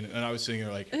conversation, and I was sitting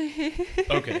there like,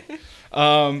 okay.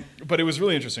 But it was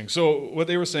really interesting. So what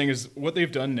they were saying is what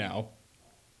they've done now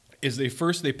is they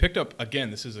picked up, again,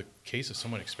 this is a case of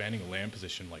someone expanding a land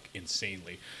position like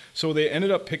insanely. So they ended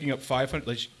up picking up 500,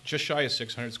 like just shy of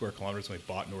 600 square kilometers when they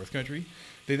bought North Country.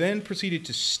 They then proceeded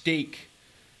to stake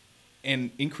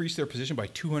and increase their position by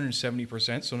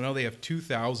 270%. So now they have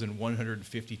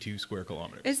 2,152 square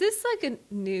kilometers. Is this like a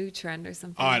new trend or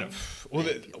something? I don't. Well,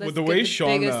 like, the way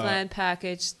Sean biggest land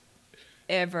package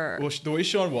ever. Well, the way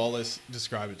Sean Wallace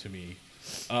described it to me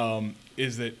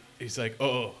is that he's like,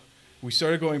 we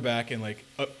started going back and like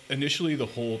initially the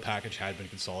whole package had been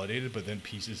consolidated, but then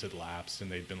pieces had lapsed,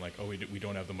 and they'd been like, we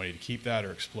don't have the money to keep that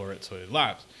or explore it, so it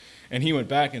lapsed. And he went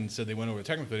back and said they went over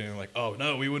technically, and they're like, oh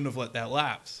no, we wouldn't have let that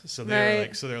lapse. So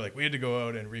they're like, we had to go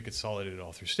out and reconsolidate it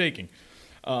all through staking.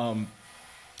 And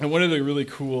one of the really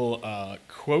cool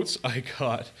quotes I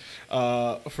got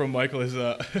from Michael is,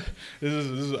 I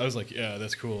was like, yeah,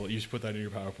 that's cool. You should put that in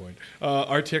your PowerPoint.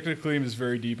 Our technical claim is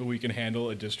very deep, and we can handle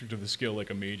a district of the scale like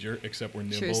a major, except we're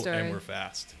nimble and we're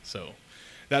fast. So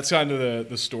that's kind of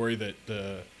the story that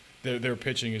they're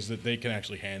pitching, is that they can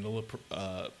actually handle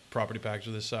a property package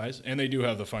of this size, and they do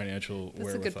have the financial wherewithal.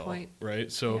 That's a good point.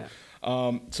 Right? So,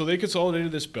 so they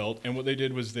consolidated this belt, and what they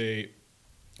did was they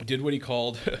did what he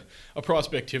called a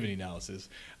prospectivity analysis.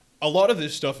 A lot of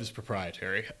this stuff is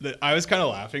proprietary. I was kind of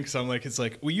laughing because I'm like, it's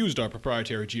like, we used our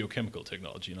proprietary geochemical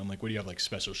technology. And I'm like, what do you have, like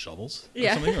special shovels or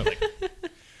something? Or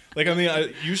like, I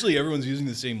mean, usually everyone's using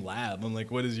the same lab. I'm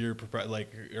like, what is your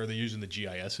like, are they using the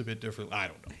GIS a bit different? I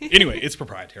don't know. Anyway, it's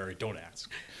proprietary. Don't ask.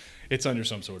 It's under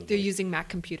some sort of. They're using Mac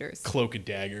computers. Cloak and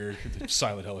dagger,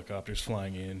 silent helicopters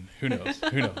flying in. Who knows?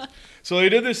 Who knows? So they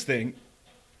did this thing.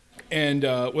 And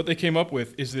what they came up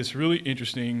with is this really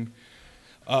interesting,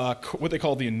 what they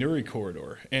call the Inuri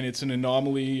corridor, and it's an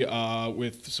anomaly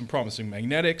with some promising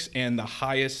magnetics and the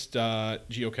highest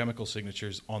geochemical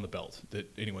signatures on the belt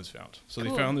that anyone's found. So they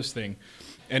found this thing,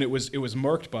 and it was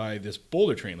marked by this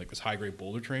boulder train, like this high grade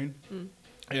boulder train,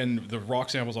 and the rock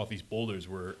samples off these boulders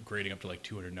were grading up to like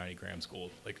 290 grams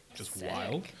gold, like just Sick.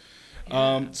 wild.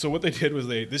 Yeah. So what they did was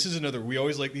this is another, we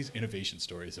always like these innovation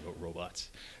stories about robots.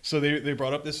 So they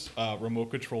brought up this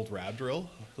remote controlled rab drill,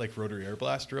 like rotary air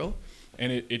blast drill,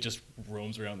 and it just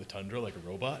roams around the tundra like a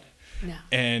robot. No.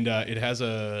 And it has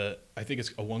I think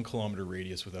it's a 1 kilometer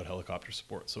radius without helicopter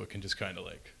support, so it can just kind of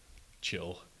like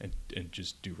chill and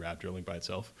just do rab drilling by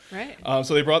itself. Right.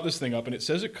 So they brought this thing up, and it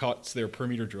says it cuts their per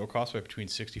meter drill cost by between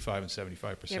 65 and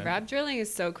 75%. Yeah, rab drilling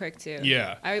is so quick too.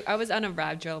 Yeah. I was on a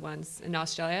rab drill once in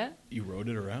Australia. You rode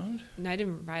it around? No, I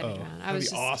didn't ride it around. That'd be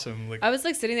awesome. Like, I was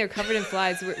like sitting there covered in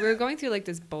flies. We were going through like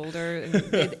this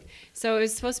boulder, so it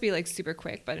was supposed to be like super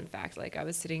quick, but in fact, like I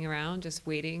was sitting around just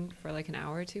waiting for like an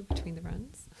hour or two between the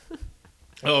runs.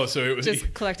 Oh, so it was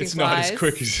just collecting it's flies. Not as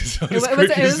quick as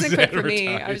it wasn't quick for me.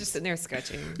 I was just sitting there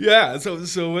sketching. Yeah.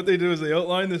 So what they did is they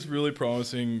outlined this really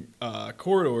promising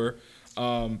corridor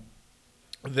that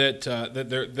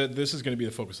this is going to be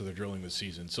the focus of their drilling this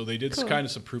season. So they did kind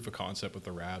of some proof of concept with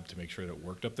the RAB to make sure that it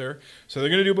worked up there. So they're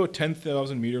going to do about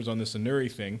 10,000 meters on this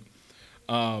Inuri thing.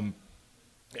 And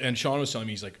Sean was telling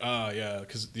me, he's like, yeah,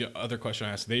 because the other question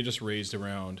I asked, they just raised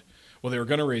around. Well, they were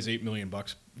going to raise $8 million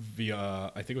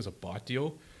via, I think it was a bot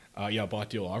deal.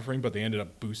 Bot deal offering, but they ended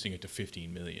up boosting it to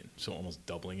 $15 million, so almost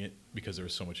doubling it because there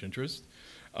was so much interest.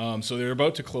 So they're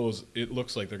about to close. It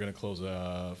looks like they're going to close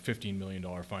a $15 million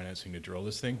financing to drill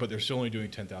this thing, but they're still only doing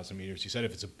 10,000 meters. He said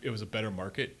if it was a better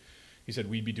market, he said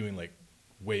we'd be doing like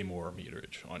way more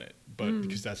meterage on it, but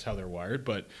because that's how they're wired.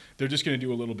 But they're just going to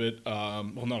do a little bit.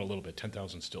 Well, not a little bit.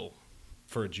 10,000 still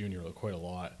for a junior, quite a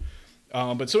lot.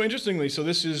 But so interestingly, so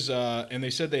this is, and they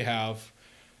said they have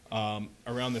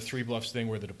around the Three Bluffs thing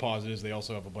where the deposit is. They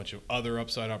also have a bunch of other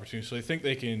upside opportunities. So they think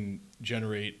they can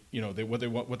generate, what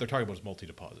they're talking about is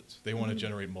multi-deposits. They want to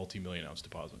generate multi-million ounce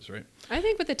deposits, right? I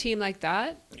think with a team like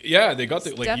that, yeah, they got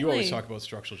like you always talk about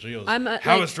structural geos.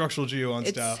 Have a structural geo on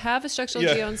staff. Have a structural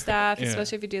geo on staff,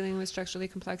 especially if you're dealing with structurally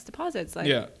complex deposits.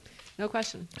 No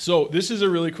question. So this is a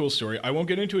really cool story. I won't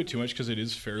get into it too much because it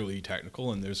is fairly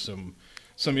technical, and there's some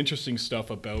interesting stuff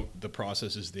about the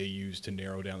processes they use to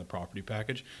narrow down the property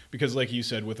package. Because like you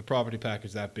said, with a property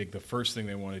package that big, the first thing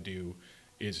they want to do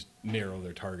is narrow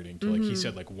their targeting to, like he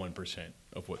said, like 1%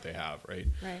 of what they have, right?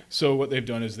 So what they've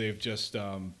done is they've just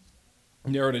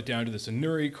narrowed it down to this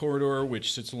Inuri corridor,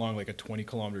 which sits along like a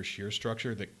 20-kilometer shear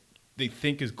structure that they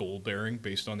think is gold bearing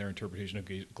based on their interpretation of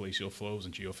glacial flows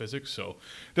and geophysics. So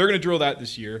they're going to drill that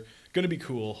this year. Going to be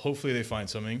cool. Hopefully they find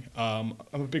something. I'm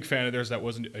a big fan of theirs. That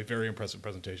wasn't a very impressive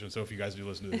presentation. So if you guys do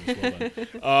listen to this,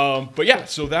 well done. But yeah,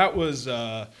 so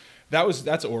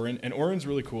that's Orin, and Orin's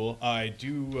really cool. I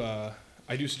do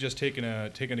suggest taking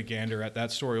a gander at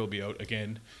that. Story will be out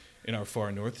again in our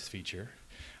Far North feature.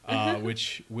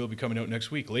 Which will be coming out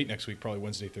late next week, probably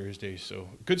Wednesday, Thursday. So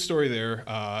good story there.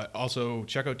 Also,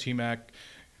 check out T-Mac,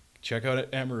 check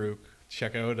out Amaroq,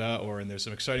 check out Orin. There's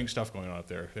some exciting stuff going on up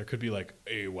there. There could be like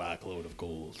a whack load of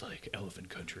gold, like Elephant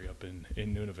Country up in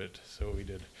Nunavut. So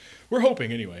we're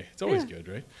hoping anyway. It's always good,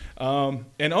 right?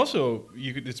 And also,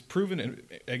 it's proven,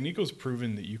 Agnico's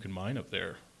proven that you can mine up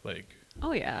there, like.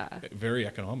 Oh yeah, very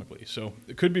economically. So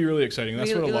it could be really exciting.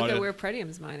 That's what a lot look of at where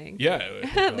Pretium's mining. Yeah,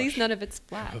 at least none of it's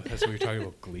flat. Oh, that's what you're talking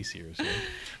about, glaciers. Right?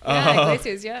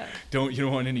 Glaciers. Yeah. You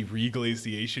don't want any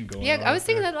reglaciation going on. Yeah, I was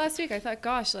thinking that last week. I thought,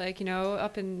 gosh,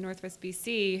 up in Northwest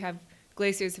BC, you have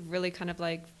glaciers have really kind of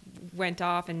like went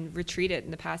off and retreated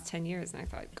in the past 10 years, and I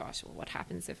thought, gosh, well, what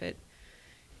happens if it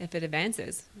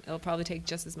advances? It'll probably take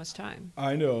just as much time.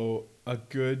 I know a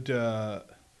good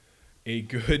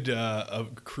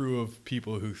crew of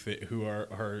people who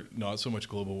are not so much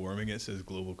global warming as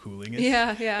global cooling.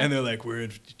 Yeah. And they're like,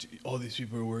 all these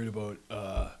people are worried about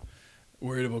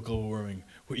worried about global warming.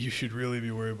 What you should really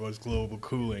be worried about is global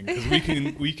cooling, because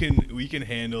we can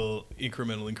handle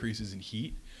incremental increases in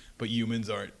heat, but humans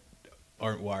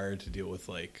aren't wired to deal with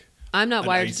like. I'm not an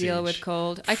wired to ice deal age. with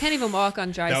cold. I can't even walk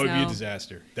on dry That snow. would be a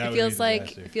disaster. It feels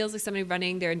like somebody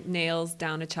running their nails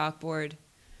down a chalkboard.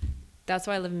 That's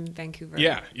why I live in Vancouver.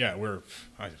 Yeah.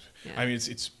 I mean,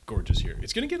 it's gorgeous here.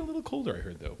 It's going to get a little colder, I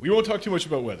heard, though. We won't talk too much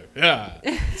about weather. Yeah,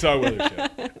 it's our weather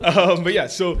show. But yeah,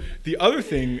 so the other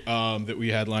thing that we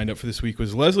had lined up for this week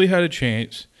was Leslie had a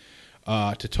chance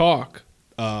to talk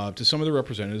to some of the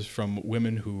representatives from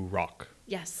Women Who Rock.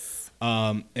 Yes.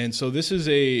 And so this is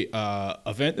a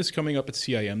event that's coming up at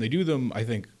CIM. They do them, I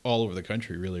think, all over the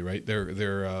country, really, right?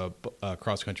 They're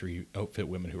cross-country outfit,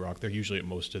 Women Who Rock. They're usually at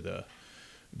most of the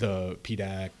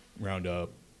PDAC roundup,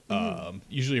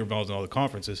 usually involved in all the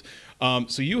conferences.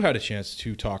 So you had a chance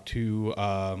to talk to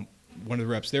one of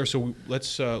the reps there. So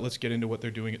let's get into what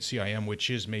they're doing at CIM, which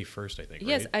is May 1st, I think.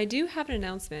 Yes, right? I do have an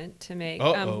announcement to make.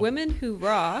 Uh-oh. Women Who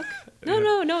Rock. No.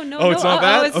 Oh, it's not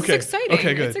bad? It's Okay. exciting.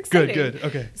 Okay, good. It's exciting. Good.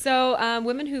 Okay. So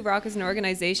Women Who Rock is an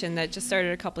organization that just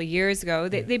started a couple of years ago.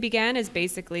 They began as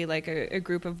basically like a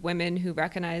group of women who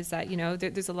recognize that,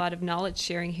 there's a lot of knowledge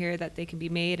sharing here that they can be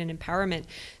made and empowerment.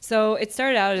 So it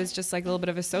started out as just like a little bit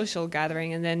of a social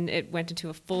gathering, and then it went into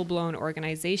a full-blown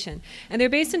organization. And they're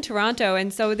based in Toronto,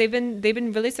 and so they've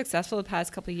been really successful the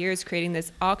past couple of years creating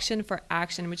this Auction for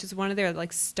Action, which is one of their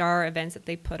like star events that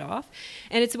they put off.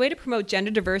 And it's a way to promote gender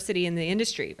diversity in the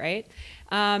industry, right?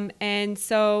 And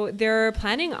so they're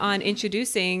planning on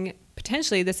introducing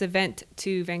potentially this event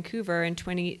to Vancouver in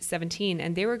 2017,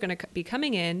 and they were going to be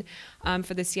coming in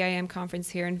for the CIM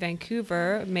conference here in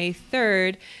Vancouver, May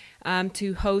 3rd,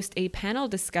 to host a panel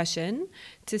discussion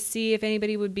to see if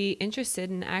anybody would be interested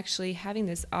in actually having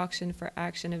this Auction for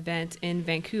Action event in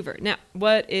Vancouver. Now,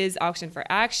 what is Auction for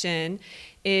Action?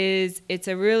 It's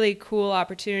a really cool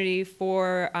opportunity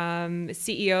for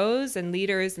CEOs and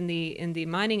leaders in the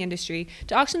mining industry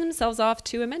to auction themselves off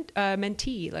to a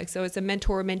mentee. So it's a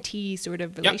mentor-mentee sort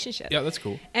of relationship. Yeah, that's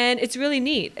cool. And it's really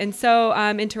neat. And so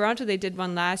in Toronto, they did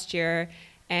one last year.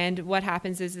 And what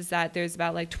happens is that there's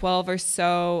about like 12 or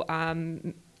so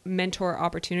mentor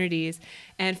opportunities,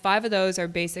 and 5 of those are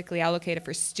basically allocated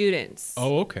for students.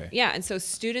 Oh, okay. Yeah, and so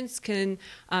students can,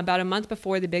 about a month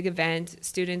before the big event,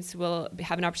 students will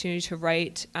have an opportunity to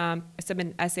write an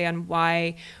essay on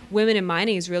why women in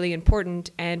mining is really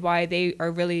important and why they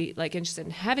are really like interested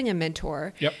in having a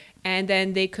mentor. Yep. And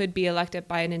then they could be elected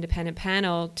by an independent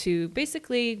panel to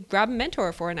basically grab a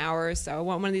mentor for an hour or so,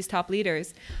 one of these top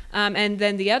leaders. And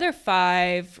then the other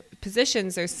 5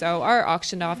 positions or so are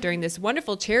auctioned off during this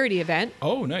wonderful charity event.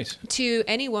 Oh, nice. To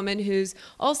any woman who's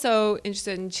also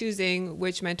interested in choosing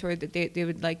which mentor that they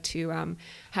would like to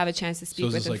have a chance to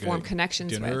speak with and form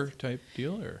connections with. Dinner type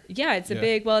deal, or? Yeah, it's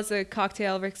a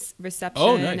cocktail reception.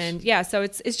 Oh, nice. And yeah, so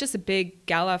it's just a big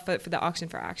gala for the Auction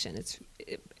for Action.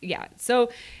 So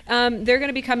they're going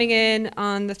to be coming in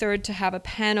on the 3rd to have a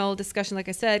panel discussion, like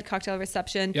I said, cocktail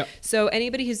reception. Yep. So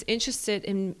anybody who's interested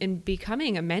in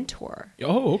becoming a mentor,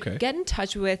 Oh, okay. get in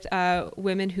touch with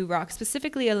Women Who Rock,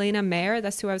 specifically Elena Mayer.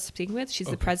 That's who I was speaking with. She's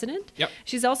the president. Yep.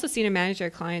 She's also senior manager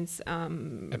of clients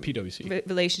At PwC.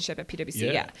 relationship at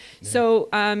PwC. Yeah. So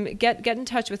get in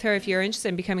touch with her if you're interested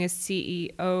in becoming a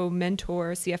CEO,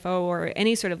 mentor, CFO, or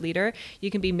any sort of leader.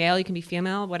 You can be male, you can be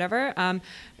female, whatever.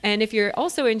 And if you're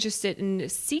also interested in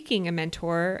seeking a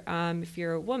mentor, if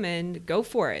you're a woman, go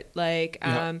for it.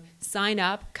 Sign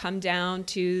up, come down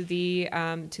to the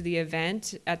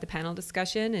event at the panel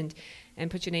discussion, and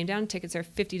put your name down. Tickets are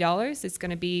 $50. It's going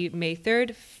to be May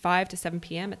 3rd, 5 to 7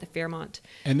 p.m. at the Fairmont.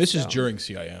 And this is during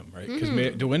CIM, right? Because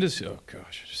when does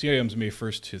CIM's May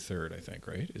 1st to 3rd, I think,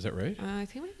 right? Is that right? I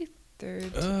think it might be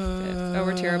 3rd to 5th. Oh,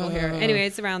 we're terrible here. Anyway,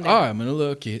 it's around there. I'm going to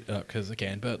look it up because I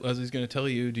can. But Leslie's going to tell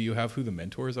you, do you have who the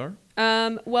mentors are?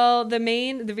 Well,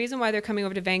 the reason why they're coming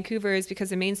over to Vancouver is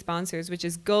because the main sponsors, which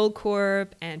is Goldcorp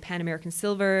and Pan American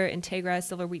Silver, Integra,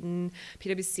 Silver Wheaton,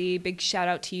 PwC, big shout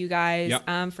out to you guys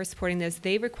for supporting this.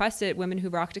 They requested Women Who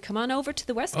Rock to come on over to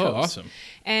the West Coast. Oh, awesome.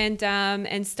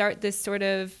 And start this sort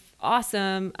of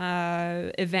awesome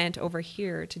event over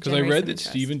here to because I read that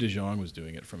Stephen DeJong was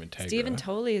doing it from Integra. Stephen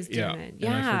totally is doing it.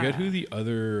 Yeah. And I forget who the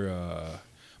other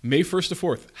May 1st to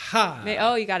 4th.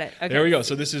 Ha! You got it. Okay. There we go.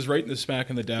 So this is right in the smack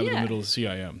in the dab in the middle of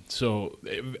CIM. So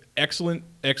excellent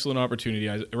opportunity.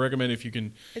 I recommend if you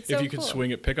can swing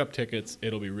it, pick up tickets.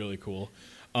 It'll be really cool.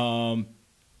 And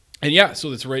yeah,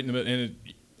 so it's right in the middle. And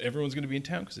everyone's going to be in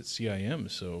town because it's CIM.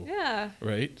 So yeah.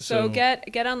 right. So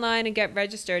get online and get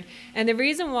registered. And the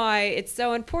reason why it's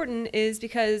so important is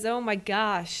because, oh my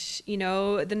gosh,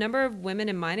 the number of women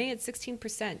in mining, it's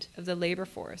 16% of the labor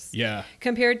force. Yeah.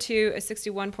 Compared to a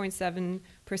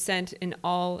 61.7% in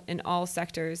all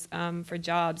sectors for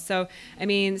jobs. So, I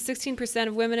mean, 16%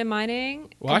 of women in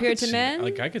mining compared to men.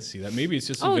 I could see that. Maybe it's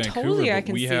just in Vancouver. Totally, but I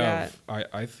can see that.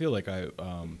 I feel like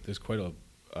there's quite a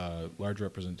large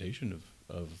representation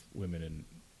of women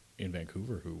in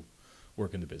Vancouver who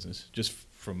work in the business. Just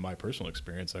from my personal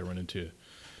experience, I run into,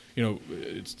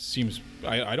 it seems,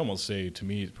 I'd almost say, to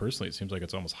me personally, it seems like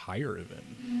it's almost higher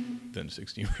than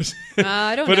 16%.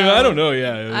 I don't know. I don't know.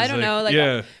 Yeah, I don't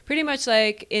know. Pretty much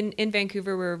like in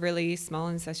Vancouver, we're a really small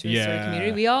incestuous sort of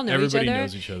community. We all know each other. Everybody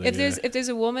knows each other. If there's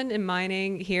a woman in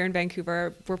mining here in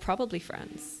Vancouver, we're probably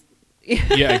friends.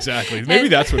 Yeah, exactly. Maybe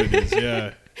that's what it is.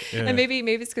 Yeah. Yeah. And maybe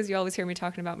it's because you always hear me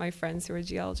talking about my friends who are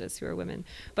geologists who are women.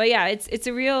 But yeah, it's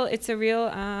a real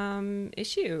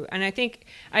issue, and I think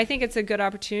it's a good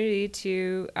opportunity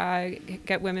to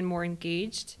get women more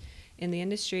engaged in the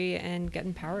industry and get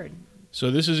empowered.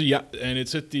 So this is and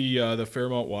it's at the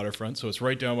Fairmont waterfront, so it's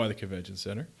right down by the convention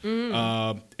center.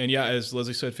 And as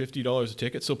Leslie said, $50 a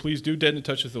ticket. So please do get in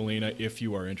touch with Elena if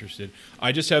you are interested.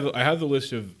 I have the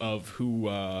list of who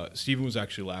Stephen was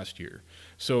actually last year.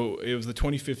 So it was the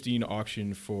 2015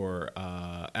 auction for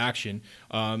Action.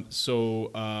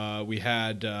 We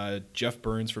had Jeff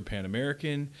Burns from Pan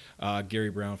American, Gary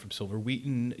Brown from Silver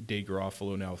Wheaton, Dave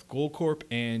Garofalo now with Goldcorp,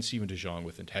 and Stephen DeJong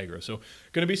with Integra. So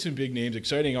going to be some big names,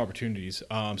 exciting opportunities.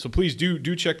 So please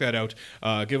do check that out.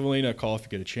 Give Elena a call if you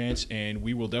get a chance, and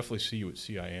we will definitely see you at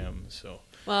CIM. So.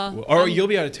 Or you'll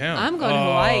be out of town. I'm going to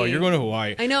Hawaii. Oh, you're going to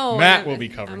Hawaii. I know. Matt will be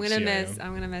covering I'm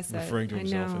gonna miss it. Referring to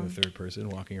himself in the third person,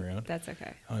 walking around. That's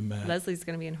okay. I'm Matt. Leslie's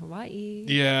going to be in Hawaii.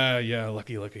 Yeah.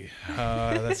 Lucky.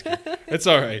 That's good. It's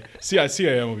all right.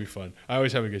 CIM will be fun. I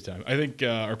always have a good time. I think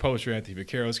our publisher Anthony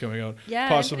Vaccaro is coming out. Yeah.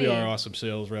 Possibly our awesome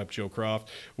sales rep Joe Croft.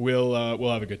 We'll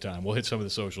have a good time. We'll hit some of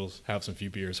the socials, have some few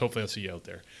beers. Hopefully, I'll see you out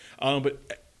there.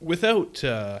 But without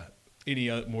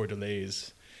any more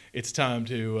delays, it's time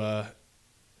to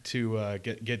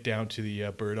get down to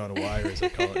the bird on a wire, as I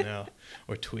call it now,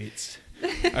 or tweets.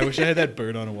 I wish I had that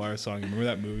bird on a wire song. Remember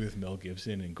that movie with Mel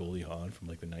Gibson and Goldie Hawn from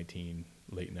like the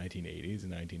late 1980s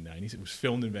and 1990s? It was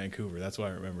filmed in Vancouver. That's why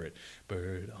I remember it.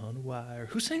 Bird on a wire.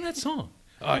 Who sang that song?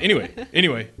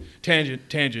 Anyway,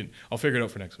 tangent. I'll figure it out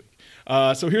for next week.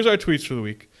 So here's our tweets for the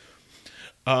week.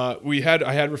 I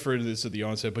had referred to this at the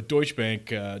onset, but Deutsche Bank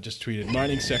just tweeted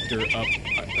mining sector up,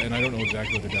 and I don't know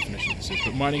exactly what the definition of this is,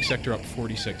 but mining sector up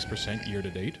 46% year to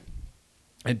date.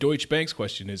 And Deutsche Bank's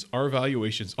question is, are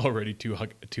valuations already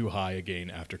too high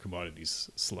again after commodities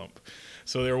slump?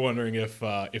 So they're wondering if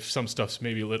some stuff's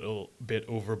maybe a little bit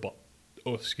overbought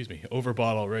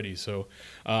already. So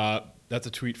that's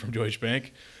a tweet from Deutsche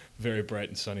Bank. Very bright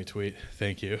and sunny tweet.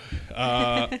 Thank you.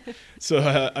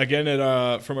 Again,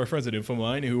 from our friends at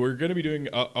InfoMine, who we're going to be doing,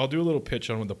 I'll do a little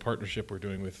pitch on the partnership we're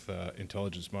doing with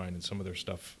Intelligence Mine and some of their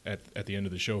stuff at the end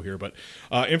of the show here. But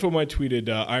InfoMine tweeted,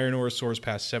 iron ore soars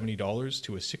past $70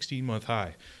 to a 16-month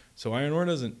high. So iron ore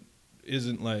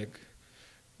isn't like,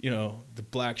 the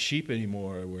black sheep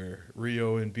anymore, where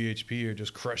Rio and BHP are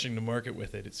just crushing the market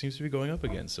with it. It seems to be going up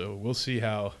again. So we'll see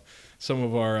how some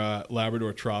of our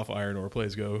Labrador Trough iron ore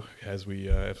plays go as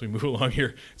we move along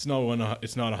here. It's not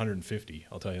 150,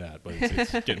 I'll tell you that, but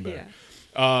it's getting better.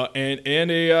 Yeah. And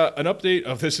an update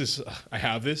of this is I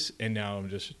have this, and now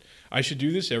I should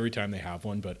do this every time they have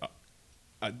one, but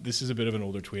this is a bit of an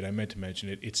older tweet. I meant to mention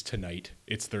it. It's tonight.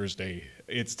 It's Thursday.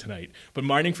 It's tonight. But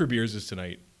Mining for Beers is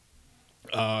tonight.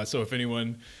 So if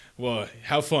anyone,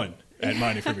 have fun at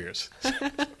Mining for Beers.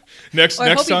 next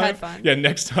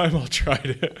time I'll try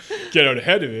to get out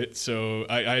ahead of it. So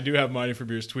I do have Mining for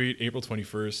Beers tweet April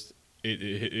 21st. It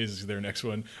is their next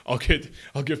one. I'll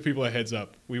give people a heads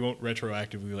up. We won't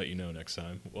retroactively let you know next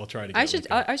time. We'll try to. I should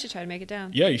try to make it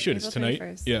down. Yeah, you should. April it's tonight.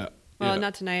 21st. Yeah. Well,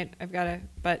 not tonight.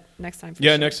 But next time.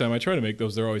 Next time. I try to make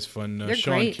those. They're always fun. They're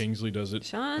Sean great. Kingsley does it.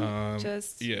 Sean,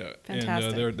 fantastic.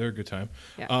 And they're a good time.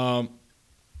 Yeah.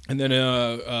 And then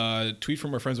a tweet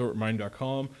from our friends over at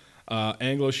Mine.com.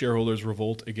 Anglo shareholders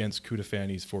revolt against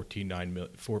Kudafani's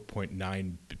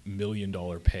 $4.9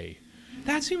 million pay.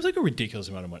 That seems like a ridiculous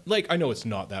amount of money. Like, I know it's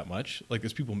not that much. Like,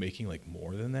 there's people making like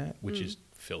more than that, which is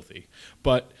filthy.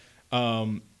 But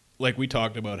like we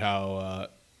talked about how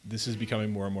this is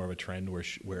becoming more and more of a trend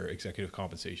where executive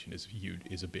compensation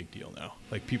is a big deal now.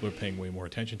 Like, people are paying way more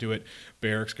attention to it.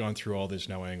 Barrick's gone through all this.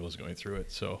 Now Anglo's going through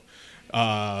it. So,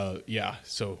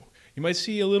 so you might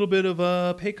see a little bit of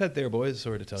a pay cut there, boys.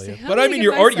 Sorry to tell you, how but do I I mean, get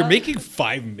you're myself- making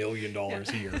 $5 million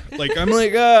a year. Like I'm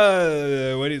like,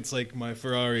 what? It's like my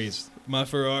Ferraris. What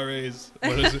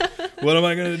is it? What am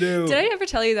I gonna do? Did I ever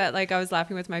tell you that, like, I was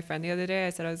laughing with my friend the other day? I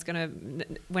said I was gonna,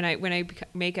 when I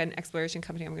make an exploration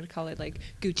company, I'm gonna call it like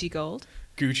Gucci Gold.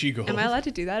 Gucci Gold. Am I allowed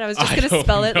to do that? I was just I gonna don't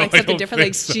spell it know. like I something don't different,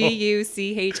 like think so.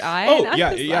 Guchi. Oh And I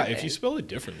yeah, was yeah. laughing. If you spell it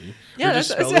differently, Yeah, or just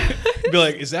that's- spell it. Be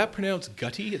like, is that pronounced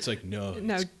gutty? It's like no.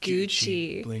 No, it's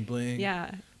Gucci. Bling bling.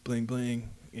 Yeah, Bling bling.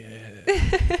 Yeah.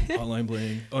 Hotline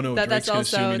bling. Oh no, that's Drake's gonna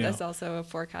sue me now. that's also a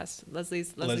forecast.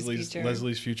 Leslie's future.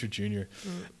 Leslie's future junior.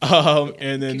 Yeah,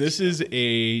 And then this Gucci is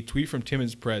a tweet from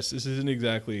Timmins Press. This isn't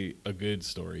exactly a good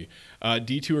story.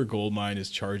 Detour Gold Mine is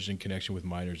charged in connection with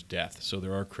miner's death, so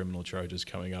there are criminal charges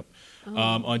coming up.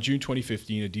 On June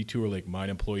 2015, a Detour Lake Mine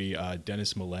employee,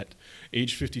 Dennis Millette,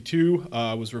 age 52,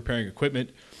 was repairing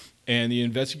equipment, and the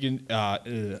investigation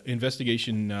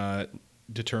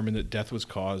determined that death was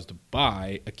caused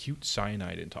by acute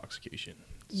cyanide intoxication.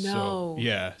 No.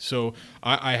 So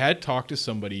I had talked to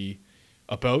somebody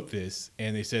about this,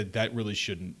 and they said that really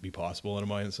shouldn't be possible on a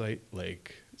mine site.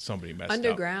 Like somebody messed up.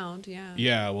 Underground, yeah.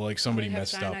 Yeah, well, like somebody have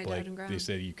messed up. cyanide out Like underground? they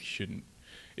said,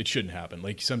 it shouldn't happen.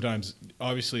 Like sometimes,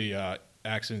 obviously,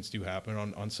 accidents do happen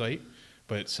on site,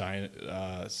 but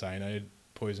cyanide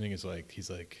poisoning is like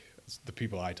the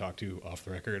people I talked to off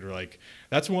the record are like,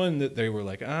 that's one that they were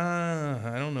like,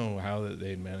 I don't know how that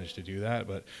they'd managed to do that,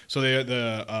 but so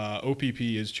the OPP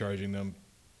is charging them.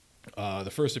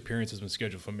 The first appearance has been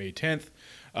scheduled for May 10th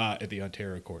at the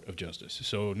Ontario Court of Justice.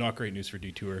 So not great news for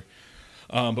Detour,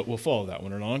 but we'll follow that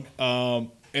one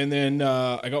along. And then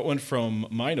I got one from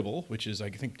Mineable, which is, I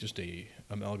think, just a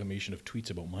amalgamation of tweets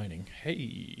about mining.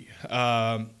 Hey,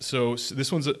 so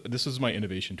this is my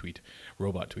innovation tweet,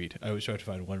 robot tweet. I always try to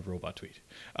find one robot tweet.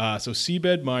 So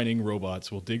seabed mining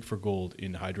robots will dig for gold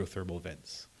in hydrothermal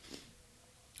vents.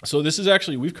 So this is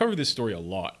actually, we've covered this story a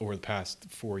lot over the past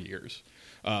 4 years,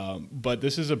 but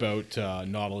this is about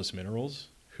Nautilus Minerals,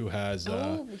 who has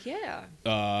the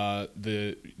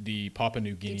Papua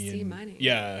New Deep sea Guinean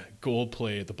mining. Gold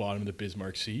play at the bottom of the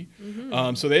Bismarck Sea.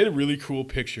 So they had a really cool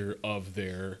picture of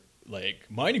their like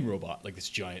mining robot, like this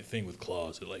giant thing with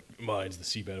claws that like mines the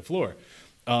seabed of floor.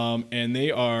 And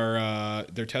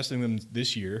they're testing them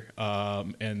this year,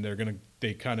 and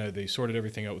they sorted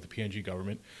everything out with the PNG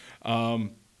government.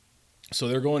 So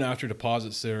they're going after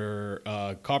deposits that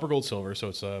are copper, gold, silver. So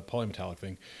it's a polymetallic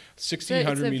thing,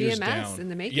 1,600 meters VMS down. in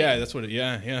the making. Yeah, that's what it.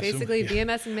 Yeah. Basically, so, yeah.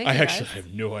 VMS in the making. I actually guys.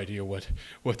 have no idea what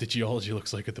the geology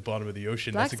looks like at the bottom of the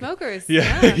ocean. Black That's smokers.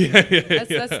 Yeah.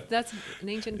 That's an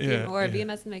ancient or a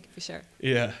VMS in the making for sure.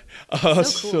 Yeah. So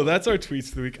So cool. that's our tweets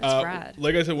of the week. That's rad.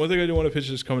 Like I said, one thing I do want to pitch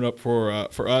is coming up for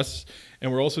us,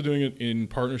 and we're also doing it in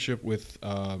partnership with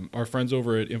our friends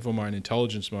over at InfoMine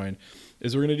Intelligence Mine.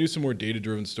 Is we're going to do some more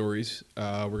data-driven stories.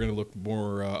 We're going to look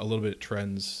more a little bit at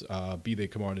trends, be they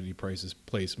commodity prices,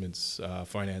 placements,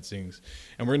 financings,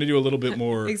 and we're going to do a little bit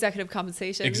more Executive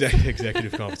compensation.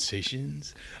 executive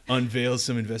compensations, unveil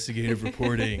some investigative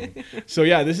reporting. So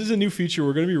yeah, this is a new feature.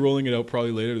 We're going to be rolling it out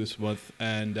probably later this month,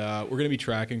 and we're going to be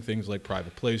tracking things like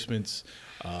private placements,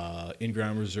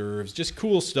 in-ground reserves, just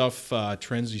cool stuff,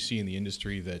 trends you see in the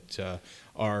industry that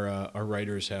our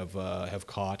writers have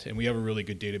caught, and we have a really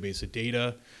good database of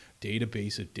data.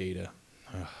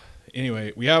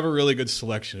 Anyway, we have a really good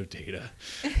selection of data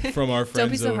from our friends.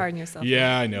 Don't be so over- hard on yourself.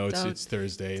 Yeah, I know it's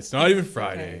Thursday. It's not even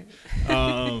Friday.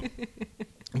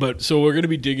 But so we're going to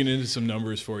be digging into some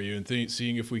numbers for you and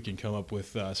seeing if we can come up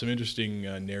with some interesting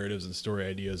narratives and story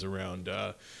ideas around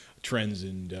trends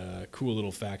and cool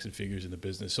little facts and figures in the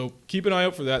business. So keep an eye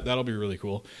out for that. That'll be really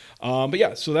cool. But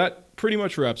yeah, so that pretty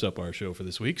much wraps up our show for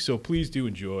this week. So please do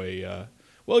enjoy.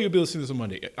 You'll be listening to this on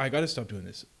Monday. I got to stop doing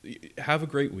this. Have a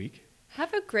great week.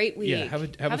 Have a great week. Yeah, have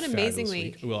an amazing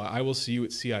week. Well, I will see you at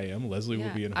CIM. Leslie will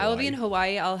be in Hawaii. I will be in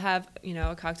Hawaii. I'll have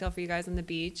a cocktail for you guys on the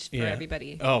beach for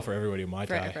everybody. Oh, for everybody, Mai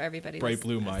Tai. For everybody. Bright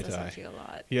blue Mai That's Tai. actually a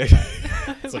lot. Yeah,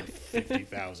 it's like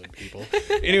 50,000 people.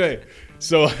 Anyway,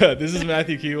 so this is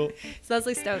Matthew Keeble It's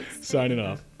Leslie Stokes. signing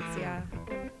off. See ya.